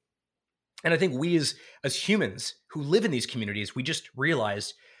community. And I think we as humans who live in these communities, we just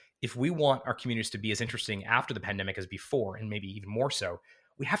realized if we want our communities to be as interesting after the pandemic as before, and maybe even more so,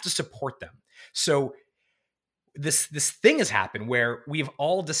 we have to support them. So this thing has happened where we've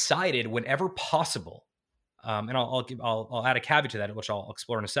all decided whenever possible, and I'll add a caveat to that, which I'll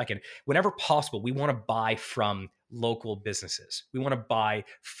explore in a second. Whenever possible, we want to buy from local businesses. We want to buy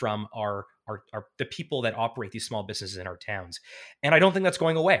from our the people that operate these small businesses in our towns. And I don't think that's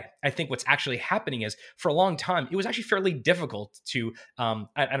going away. I think what's actually happening is for a long time, it was actually fairly difficult to, I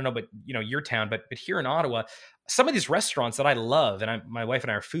don't know, but your town, but here in Ottawa, some of these restaurants that I love, and my wife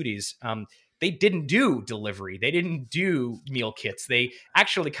and I are foodies, they didn't do delivery. They didn't do meal kits. They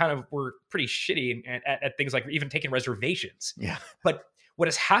actually kind of were pretty shitty at things like even taking reservations. Yeah. But what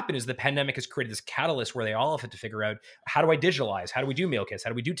has happened is the pandemic has created this catalyst where they all have to figure out, how do I digitalize? How do we do meal kits? How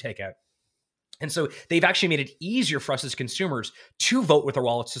do we do takeout? And so they've actually made it easier for us as consumers to vote with our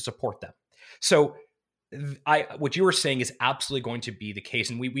wallets to support them. So what you were saying is absolutely going to be the case.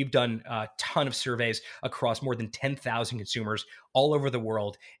 And we've done a ton of surveys across more than 10,000 consumers all over the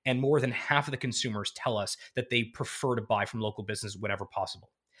world. And more than half of the consumers tell us that they prefer to buy from local business whenever possible.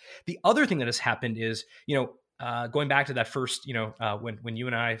 The other thing that has happened is, going back to that first, when you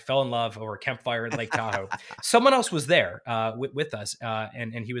and I fell in love over a campfire in Lake Tahoe, someone else was there with us,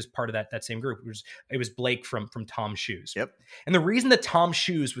 and he was part of that same group. It was Blake from Tom Shoes. Yep. And the reason that Tom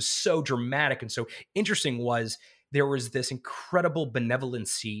Shoes was so dramatic and so interesting was there was this incredible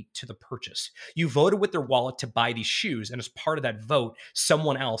benevolency to the purchase. You voted with their wallet to buy these shoes, and as part of that vote,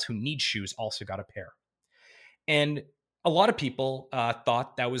 someone else who needs shoes also got a pair. And a lot of people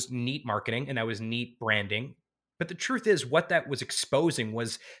thought that was neat marketing and that was neat branding. But the truth is, what that was exposing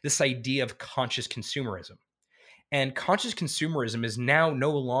was this idea of conscious consumerism. And conscious consumerism is now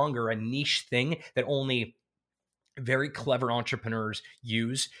no longer a niche thing that only very clever entrepreneurs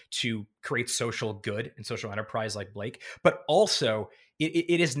use to create social good and social enterprise like Blake, but also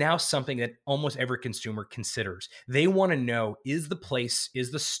it is now something that almost every consumer considers. They want to know, is the place, is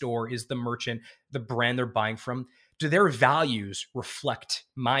the store, is the merchant, the brand they're buying from, do their values reflect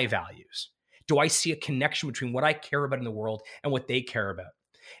my values? Do I see a connection between what I care about in the world and what they care about?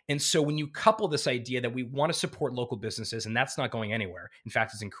 And so when you couple this idea that we want to support local businesses, and that's not going anywhere, in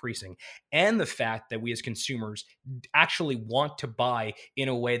fact, it's increasing, and the fact that we as consumers actually want to buy in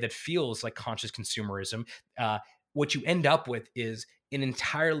a way that feels like conscious consumerism, what you end up with is an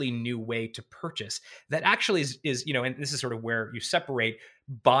entirely new way to purchase that actually is and this is sort of where you separate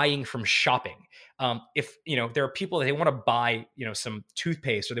buying from shopping. If there are people that they want to buy some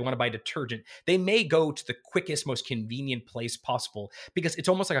toothpaste or they want to buy detergent, they may go to the quickest, most convenient place possible because it's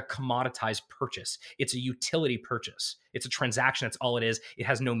almost like a commoditized purchase. It's a utility purchase. It's a transaction. That's all it is. It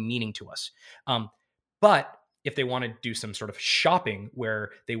has no meaning to us. But if they want to do some sort of shopping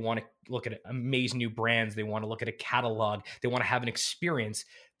where they want to look at amazing new brands, they want to look at a catalog, they want to have an experience,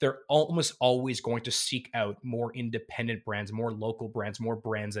 they're almost always going to seek out more independent brands, more local brands, more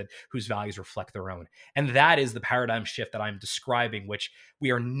brands whose values reflect their own. And that is the paradigm shift that I'm describing, which we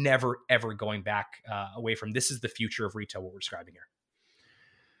are never, ever going back away from. This is the future of retail, what we're describing here.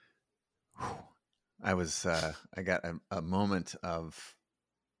 I got a moment of,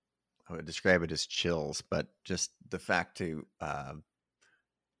 I would describe it as chills, but just the fact to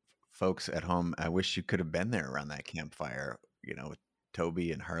folks at home, I wish you could have been there around that campfire, with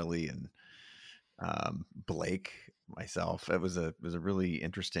Toby and Harley and Blake, myself. It was a really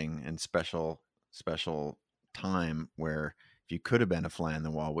interesting and special time where if you could have been a fly on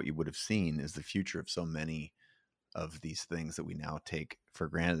the wall, what you would have seen is the future of so many of these things that we now take for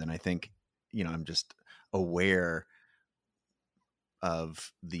granted. And I think, I'm just aware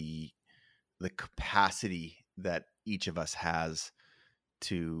of the capacity that each of us have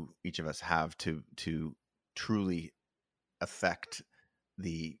to truly affect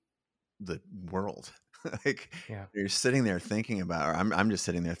the world. Like, Yeah. you're sitting there thinking about, or I'm just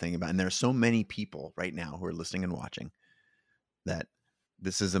sitting there thinking about, and there's so many people right now who are listening and watching that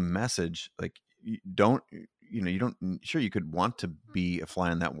this is a message. Like, sure, you could want to be a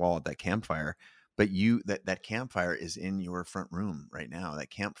fly on that wall at that campfire, but that campfire is in your front room right now. That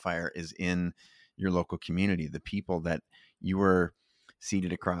campfire is in your local community. The people that you were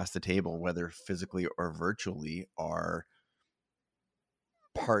seated across the table, whether physically or virtually, are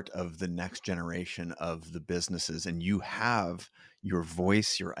part of the next generation of the businesses, and you have your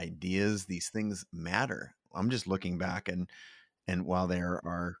voice, your ideas, these things matter. I'm just looking back, and while there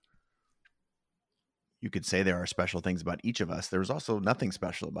are, you could say there are special things about each of us, there was also nothing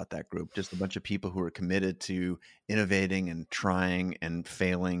special about that group. Just a bunch of people who are committed to innovating and trying and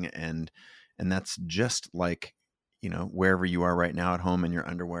failing, and that's just like, wherever you are right now at home in your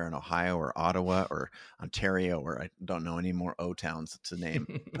underwear in Ohio or Ottawa or Ontario, or I don't know any more O towns to name.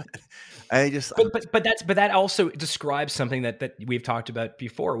 But I just, but that also describes something that we've talked about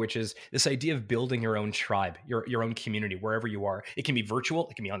before, which is this idea of building your own tribe, your own community, wherever you are. It can be virtual,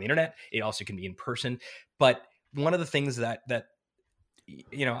 it can be on the internet, it also can be in person. But one of the things that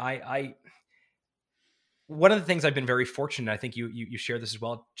I one of the things I've been very fortunate, I think you share this as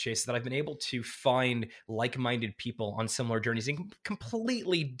well, Chase, that I've been able to find like-minded people on similar journeys in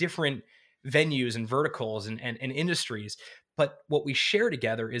completely different venues and verticals and industries. But what we share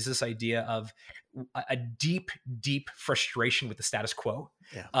together is this idea of a deep, deep frustration with the status quo,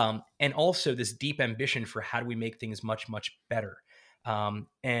 yeah. And also this deep ambition for how do we make things much, much better.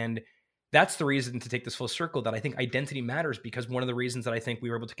 And that's the reason, to take this full circle, that I think identity matters, because one of the reasons that I think we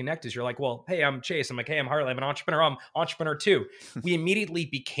were able to connect is you're like, well, hey, I'm Chase. I'm like, hey, I'm Harley. I'm an entrepreneur. I'm entrepreneur too. We immediately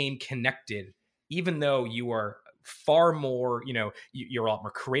became connected, even though you are far more, you're a lot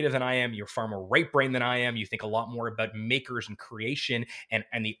more creative than I am. You're far more right brain than I am. You think a lot more about makers and creation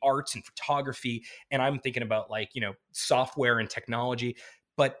and the arts and photography. And I'm thinking about software and technology.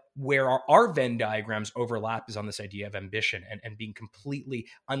 But where our Venn diagrams overlap is on this idea of ambition and being completely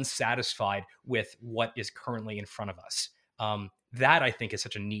unsatisfied with what is currently in front of us. That I think is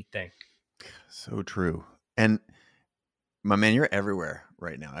such a neat thing. So true. And my man, you're everywhere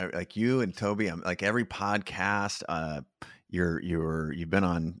right now. Like you and Toby, I'm like every podcast. You've been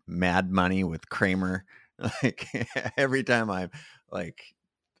on Mad Money with Kramer. Like every time I'm like,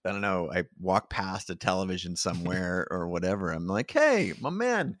 I don't know, I walk past a television somewhere or whatever, I'm like, hey, my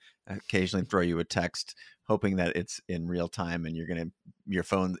man. I occasionally throw you a text hoping that it's in real time and your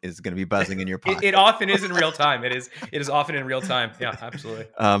phone is gonna be buzzing in your pocket. It often is in real time. It is often in real time. Yeah, absolutely.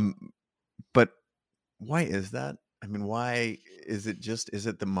 But why is that? I mean, why is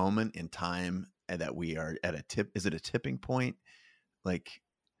it the moment in time that we are at a tip? Is it a tipping point? Like,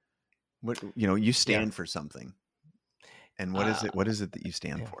 what, you stand for something. And what is it? What is it that you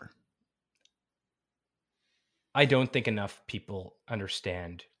stand for? I don't think enough people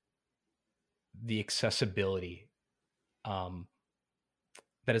understand the accessibility that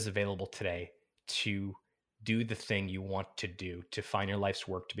is available today to do the thing you want to do, to find your life's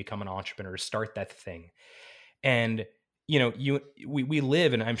work, to become an entrepreneur, to start that thing. And we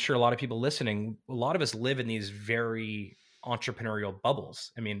live, and I'm sure a lot of people listening, a lot of us live in these very entrepreneurial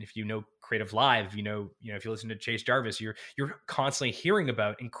bubbles. I mean, if you know Creative Live, if you listen to Chase Jarvis, you're constantly hearing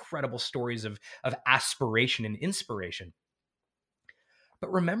about incredible stories of aspiration and inspiration.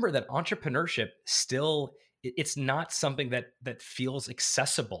 But remember that entrepreneurship still, it's not something that feels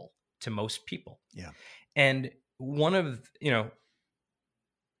accessible to most people. Yeah. And one of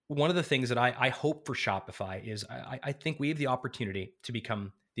the things that I hope for Shopify is I think we have the opportunity to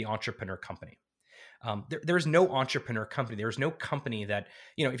become the entrepreneur company. There's no entrepreneur company. There's no company that,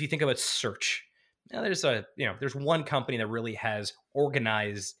 if you think about search, there's one company that really has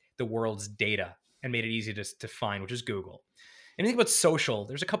organized the world's data and made it easy to find, which is Google. And think about social,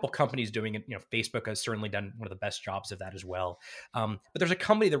 there's a couple companies doing it. Facebook has certainly done one of the best jobs of that as well. But there's a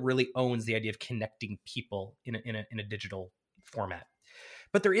company that really owns the idea of connecting people in a digital format.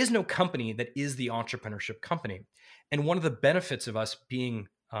 But there is no company that is the entrepreneurship company. And one of the benefits of us being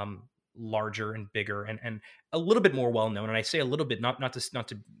larger and bigger and a little bit more well-known, and I say a little bit, not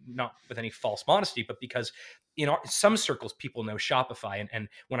with any false modesty, but because in some circles, people know Shopify. And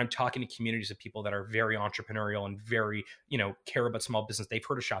when I'm talking to communities of people that are very entrepreneurial and very, care about small business, they've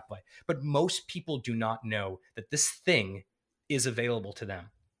heard of Shopify. But most people do not know that this thing is available to them.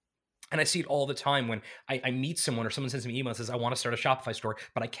 And I see it all the time when I meet someone or someone sends me an email and says, I want to start a Shopify store,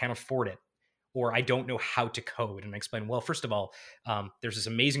 but I can't afford it. Or I don't know how to code. And I explain, well, first of all, there's this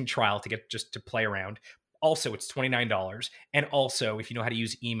amazing trial to get just to play around. Also, it's $29. And also, if you know how to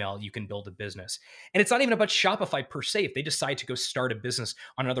use email, you can build a business. And it's not even about Shopify per se. If they decide to go start a business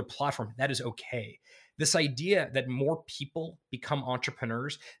on another platform, that is okay. This idea that more people become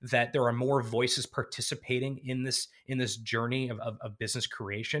entrepreneurs, that there are more voices participating in this journey of business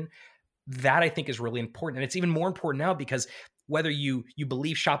creation, that I think is really important. And it's even more important now because whether you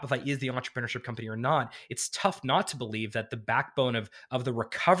believe Shopify is the entrepreneurship company or not, it's tough not to believe that the backbone of the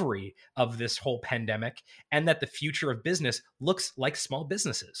recovery of this whole pandemic and that the future of business looks like small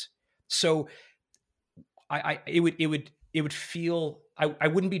businesses. So it would feel I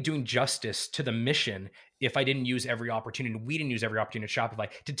wouldn't be doing justice to the mission if I didn't use every opportunity. We didn't use every opportunity at Shopify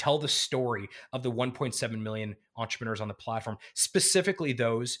to tell the story of the 1.7 million entrepreneurs on the platform, specifically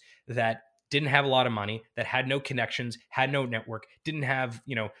those that didn't have a lot of money, that had no connections, had no network, didn't have,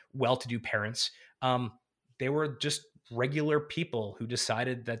 well-to-do parents. They were just regular people who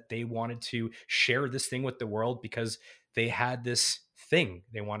decided that they wanted to share this thing with the world because they had this thing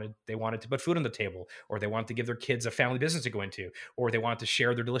they wanted to put food on the table, or they wanted to give their kids a family business to go into, or they wanted to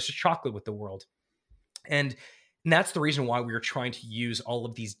share their delicious chocolate with the world. And that's the reason why we were trying to use all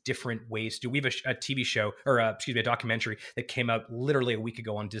of these different ways to. We have a TV show, or a documentary that came out literally a week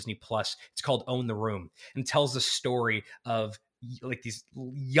ago on Disney Plus. It's called Own the Room, and tells the story of like these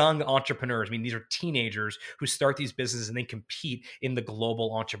young entrepreneurs. I mean, these are teenagers who start these businesses and they compete in the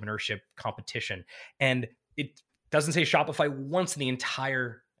global entrepreneurship competition. And it doesn't say Shopify once in the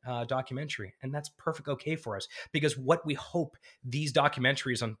entire documentary, and that's perfect okay for us, because what we hope these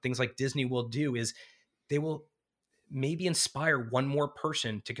documentaries on things like Disney will do is they will maybe inspire one more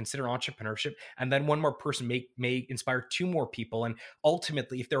person to consider entrepreneurship, and then one more person may inspire two more people. And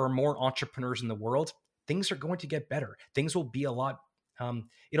ultimately, if there are more entrepreneurs in the world, things are going to get better. Things will be a lot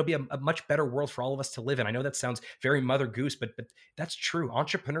it'll be a much better world for all of us to live in. I know that sounds very Mother Goose, but that's true.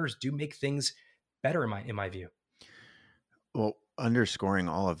 Entrepreneurs do make things better in my view. Well, underscoring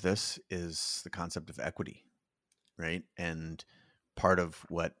all of this is the concept of equity, right? And part of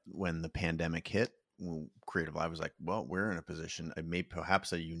when the pandemic hit, Creative Live was like, well, we're in a position,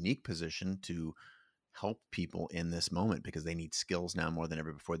 perhaps a unique position to help people in this moment, because they need skills now more than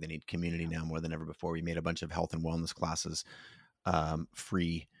ever before. They need community now more than ever before. We made a bunch of health and wellness classes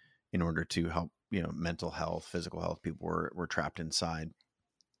free in order to help, mental health, physical health. People were trapped inside.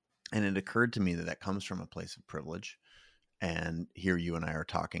 And it occurred to me that comes from a place of privilege. And here you and I are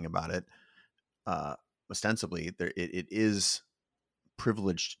talking about it. Ostensibly, it is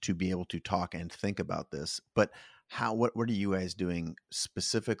privileged to be able to talk and think about this, but what are you guys doing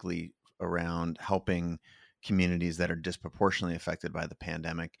specifically around helping communities that are disproportionately affected by the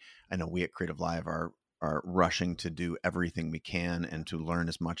pandemic? I know we at Creative Live are rushing to do everything we can and to learn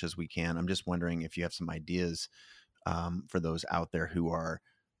as much as we can. I'm just wondering if you have some ideas for those out there who are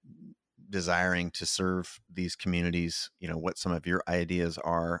desiring to serve these communities, what some of your ideas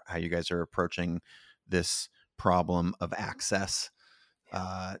are, how you guys are approaching this problem of access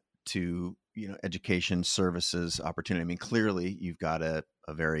to education, services, opportunity. I mean, clearly you've got a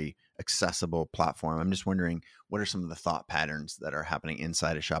very accessible platform. I'm just wondering, what are some of the thought patterns that are happening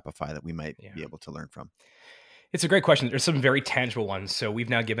inside of Shopify that we might be able to learn from? It's a great question. There's some very tangible ones. So we've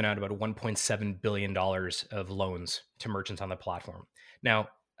now given out about $1.7 billion of loans to merchants on the platform. Now,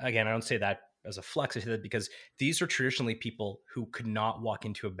 again, I don't say that as a flex. I say that because these are traditionally people who could not walk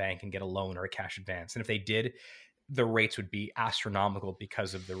into a bank and get a loan or a cash advance. And if they did, the rates would be astronomical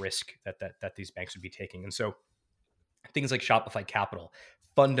because of the risk that these banks would be taking. And so things like Shopify Capital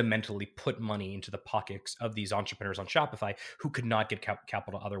fundamentally put money into the pockets of these entrepreneurs on Shopify who could not get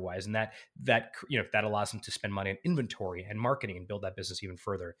capital otherwise. And that allows them to spend money on inventory and marketing and build that business even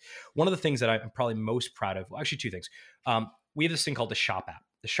further. One of the things that I'm probably most proud of, well, actually two things. We have this thing called the Shop app.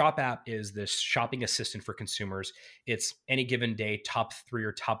 The Shop app is this shopping assistant for consumers. It's any given day, top 3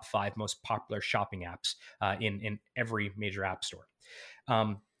 or top 5 most popular shopping apps in every major app store.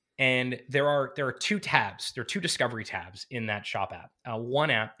 And there are 2 tabs. There are 2 discovery tabs in that Shop app. One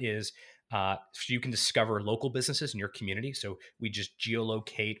app is so you can discover local businesses in your community. So we just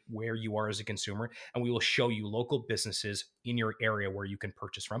geolocate where you are as a consumer, and we will show you local businesses in your area where you can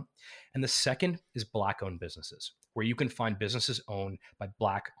purchase from. And the second is Black-owned businesses, where you can find businesses owned by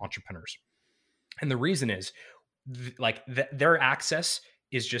Black entrepreneurs. And the reason is their access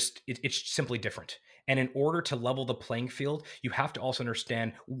is just, it's simply different. And in order to level the playing field, you have to also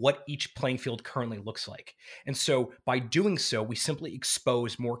understand what each playing field currently looks like. And so by doing so, we simply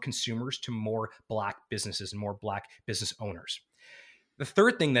expose more consumers to more Black businesses and more Black business owners. The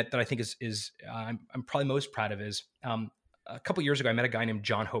third thing that I think is I'm probably most proud of is a couple of years ago, I met a guy named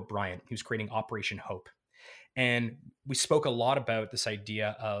John Hope Bryant, who's creating Operation Hope. And we spoke a lot about this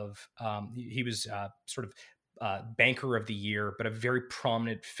idea of, he was sort of banker of the year, but a very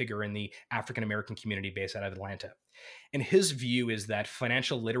prominent figure in the African-American community based out of Atlanta. And his view is that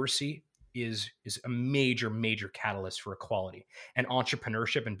financial literacy is a major, major catalyst for equality. And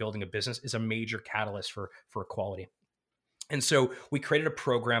entrepreneurship and building a business is a major catalyst for equality. And so we created a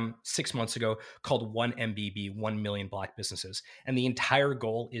program 6 months ago called 1MBB, 1 Million Black Businesses. And the entire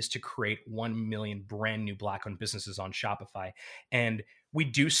goal is to create 1 million brand new Black-owned businesses on Shopify. And We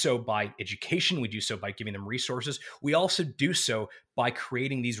do so by education. We do so by giving them resources. We also do so by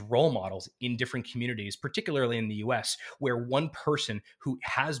creating these role models in different communities, particularly in the US, where one person who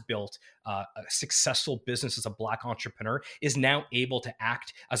has built a successful business as a Black entrepreneur is now able to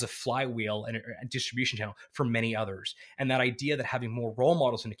act as a flywheel and a distribution channel for many others. And that idea that having more role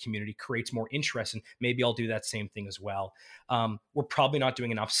models in a community creates more interest, and maybe I'll do that same thing as well. We're probably not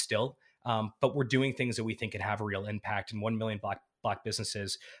doing enough still. But we're doing things that we think can have a real impact. And 1 million Black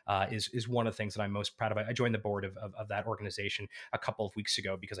businesses is one of the things that I'm most proud of. I joined the board of that organization a couple of weeks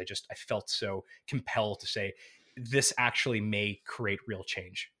ago because I felt so compelled to say this actually may create real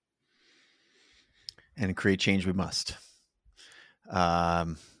change. And create change we must.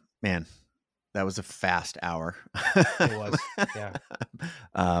 Man, that was a fast hour. It was, yeah.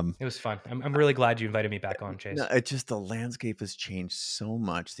 It was fun. I'm really glad you invited me back on, Chase. No, it just, the landscape has changed so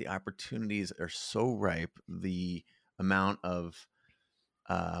much. The opportunities are so ripe. The amount of,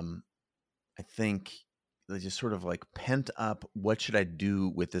 I think, just sort of like pent up, what should I do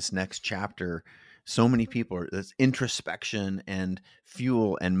with this next chapter? So many people are, there's introspection and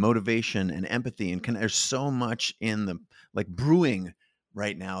fuel and motivation and empathy. And there's so much in the like brewing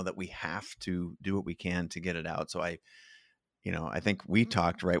right now that we have to do what we can to get it out. So I think we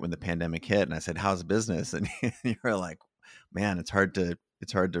talked right when the pandemic hit, and I said, how's business? And you were like, man, it's hard to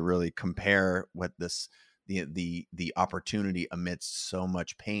really compare what the opportunity amidst so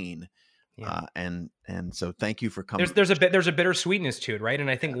much pain. Yeah. And so thank you for coming. There's a bitter sweetness to it, right? And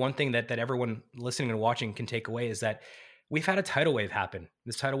I think one thing that everyone listening and watching can take away is that we've had a tidal wave happen.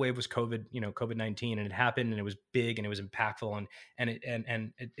 This tidal wave was COVID-19, and it happened, and it was big, and it was impactful, and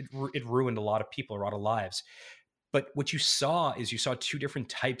it ruined a lot of people, a lot of lives. But what you saw two different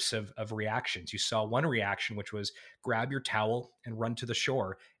types of reactions. You saw one reaction, which was grab your towel and run to the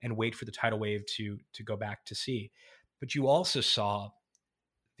shore and wait for the tidal wave to go back to sea. But you also saw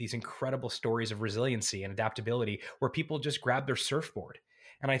these incredible stories of resiliency and adaptability where people just grab their surfboard.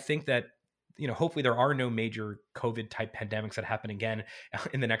 And I think that, hopefully there are no major COVID type pandemics that happen again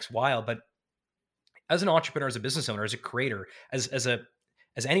in the next while. But as an entrepreneur, as a business owner, as a creator, as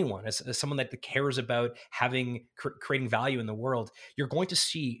anyone, as someone that cares about creating value in the world, you're going to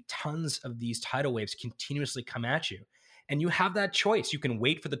see tons of these tidal waves continuously come at you. And you have that choice. You can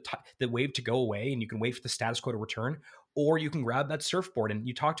wait for the wave to go away, and you can wait for the status quo to return, or you can grab that surfboard. And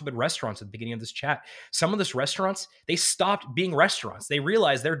you talked about restaurants at the beginning of this chat. Some of those restaurants, they stopped being restaurants. They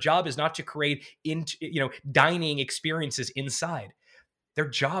realized their job is not to create dining experiences inside. Their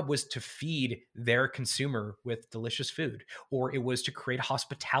job was to feed their consumer with delicious food, or it was to create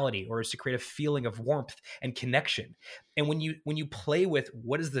hospitality, or it's to create a feeling of warmth and connection. And when you play with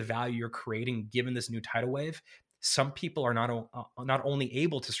what is the value you're creating given this new tidal wave, some people are not only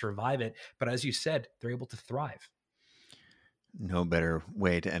able to survive it, but as you said, they're able to thrive. No better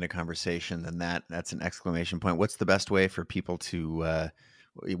way to end a conversation than that. That's an exclamation point. What's the best way for people to,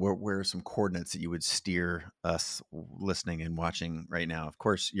 where are some coordinates that you would steer us listening and watching right now? Of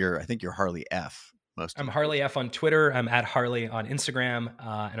course, I think you're Harley F. I'm Harley F on Twitter. I'm at Harley on Instagram.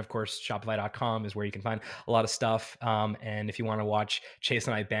 And of course, Shopify.com is where you can find a lot of stuff. And if you want to watch Chase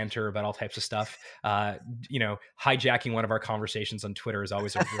and I banter about all types of stuff, hijacking one of our conversations on Twitter is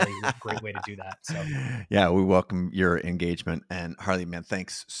always a really great way to do that. So yeah, we welcome your engagement. And Harley, man,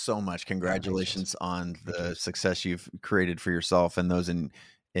 thanks so much. Congratulations on the success you've created for yourself and those in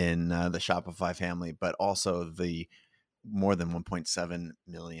the Shopify family, but also the more than 1.7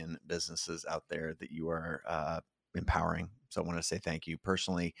 million businesses out there that you are empowering. So I want to say thank you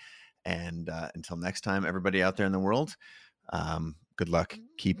personally. And until next time, everybody out there in the world, good luck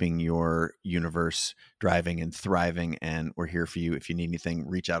keeping your universe driving and thriving. And we're here for you. If you need anything,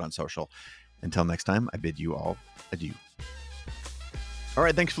 reach out on social. Until next time, I bid you all adieu. All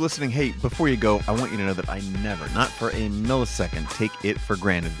right, thanks for listening. Hey, before you go, I want you to know that I never, not for a millisecond, take it for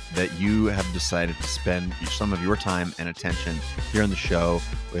granted that you have decided to spend some of your time and attention here on the show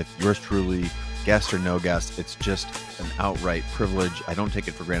with yours truly, guest or no guest. It's just an outright privilege. I don't take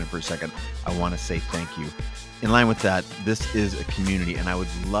it for granted for a second. I want to say thank you. In line with that, this is a community, and I would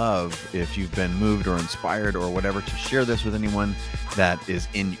love if you've been moved or inspired or whatever to share this with anyone that is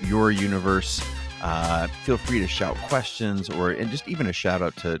in your universe. Feel free to shout questions and just even a shout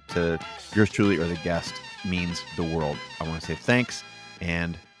out to yours truly or the guest means the world. I want to say thanks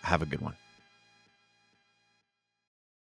and have a good one.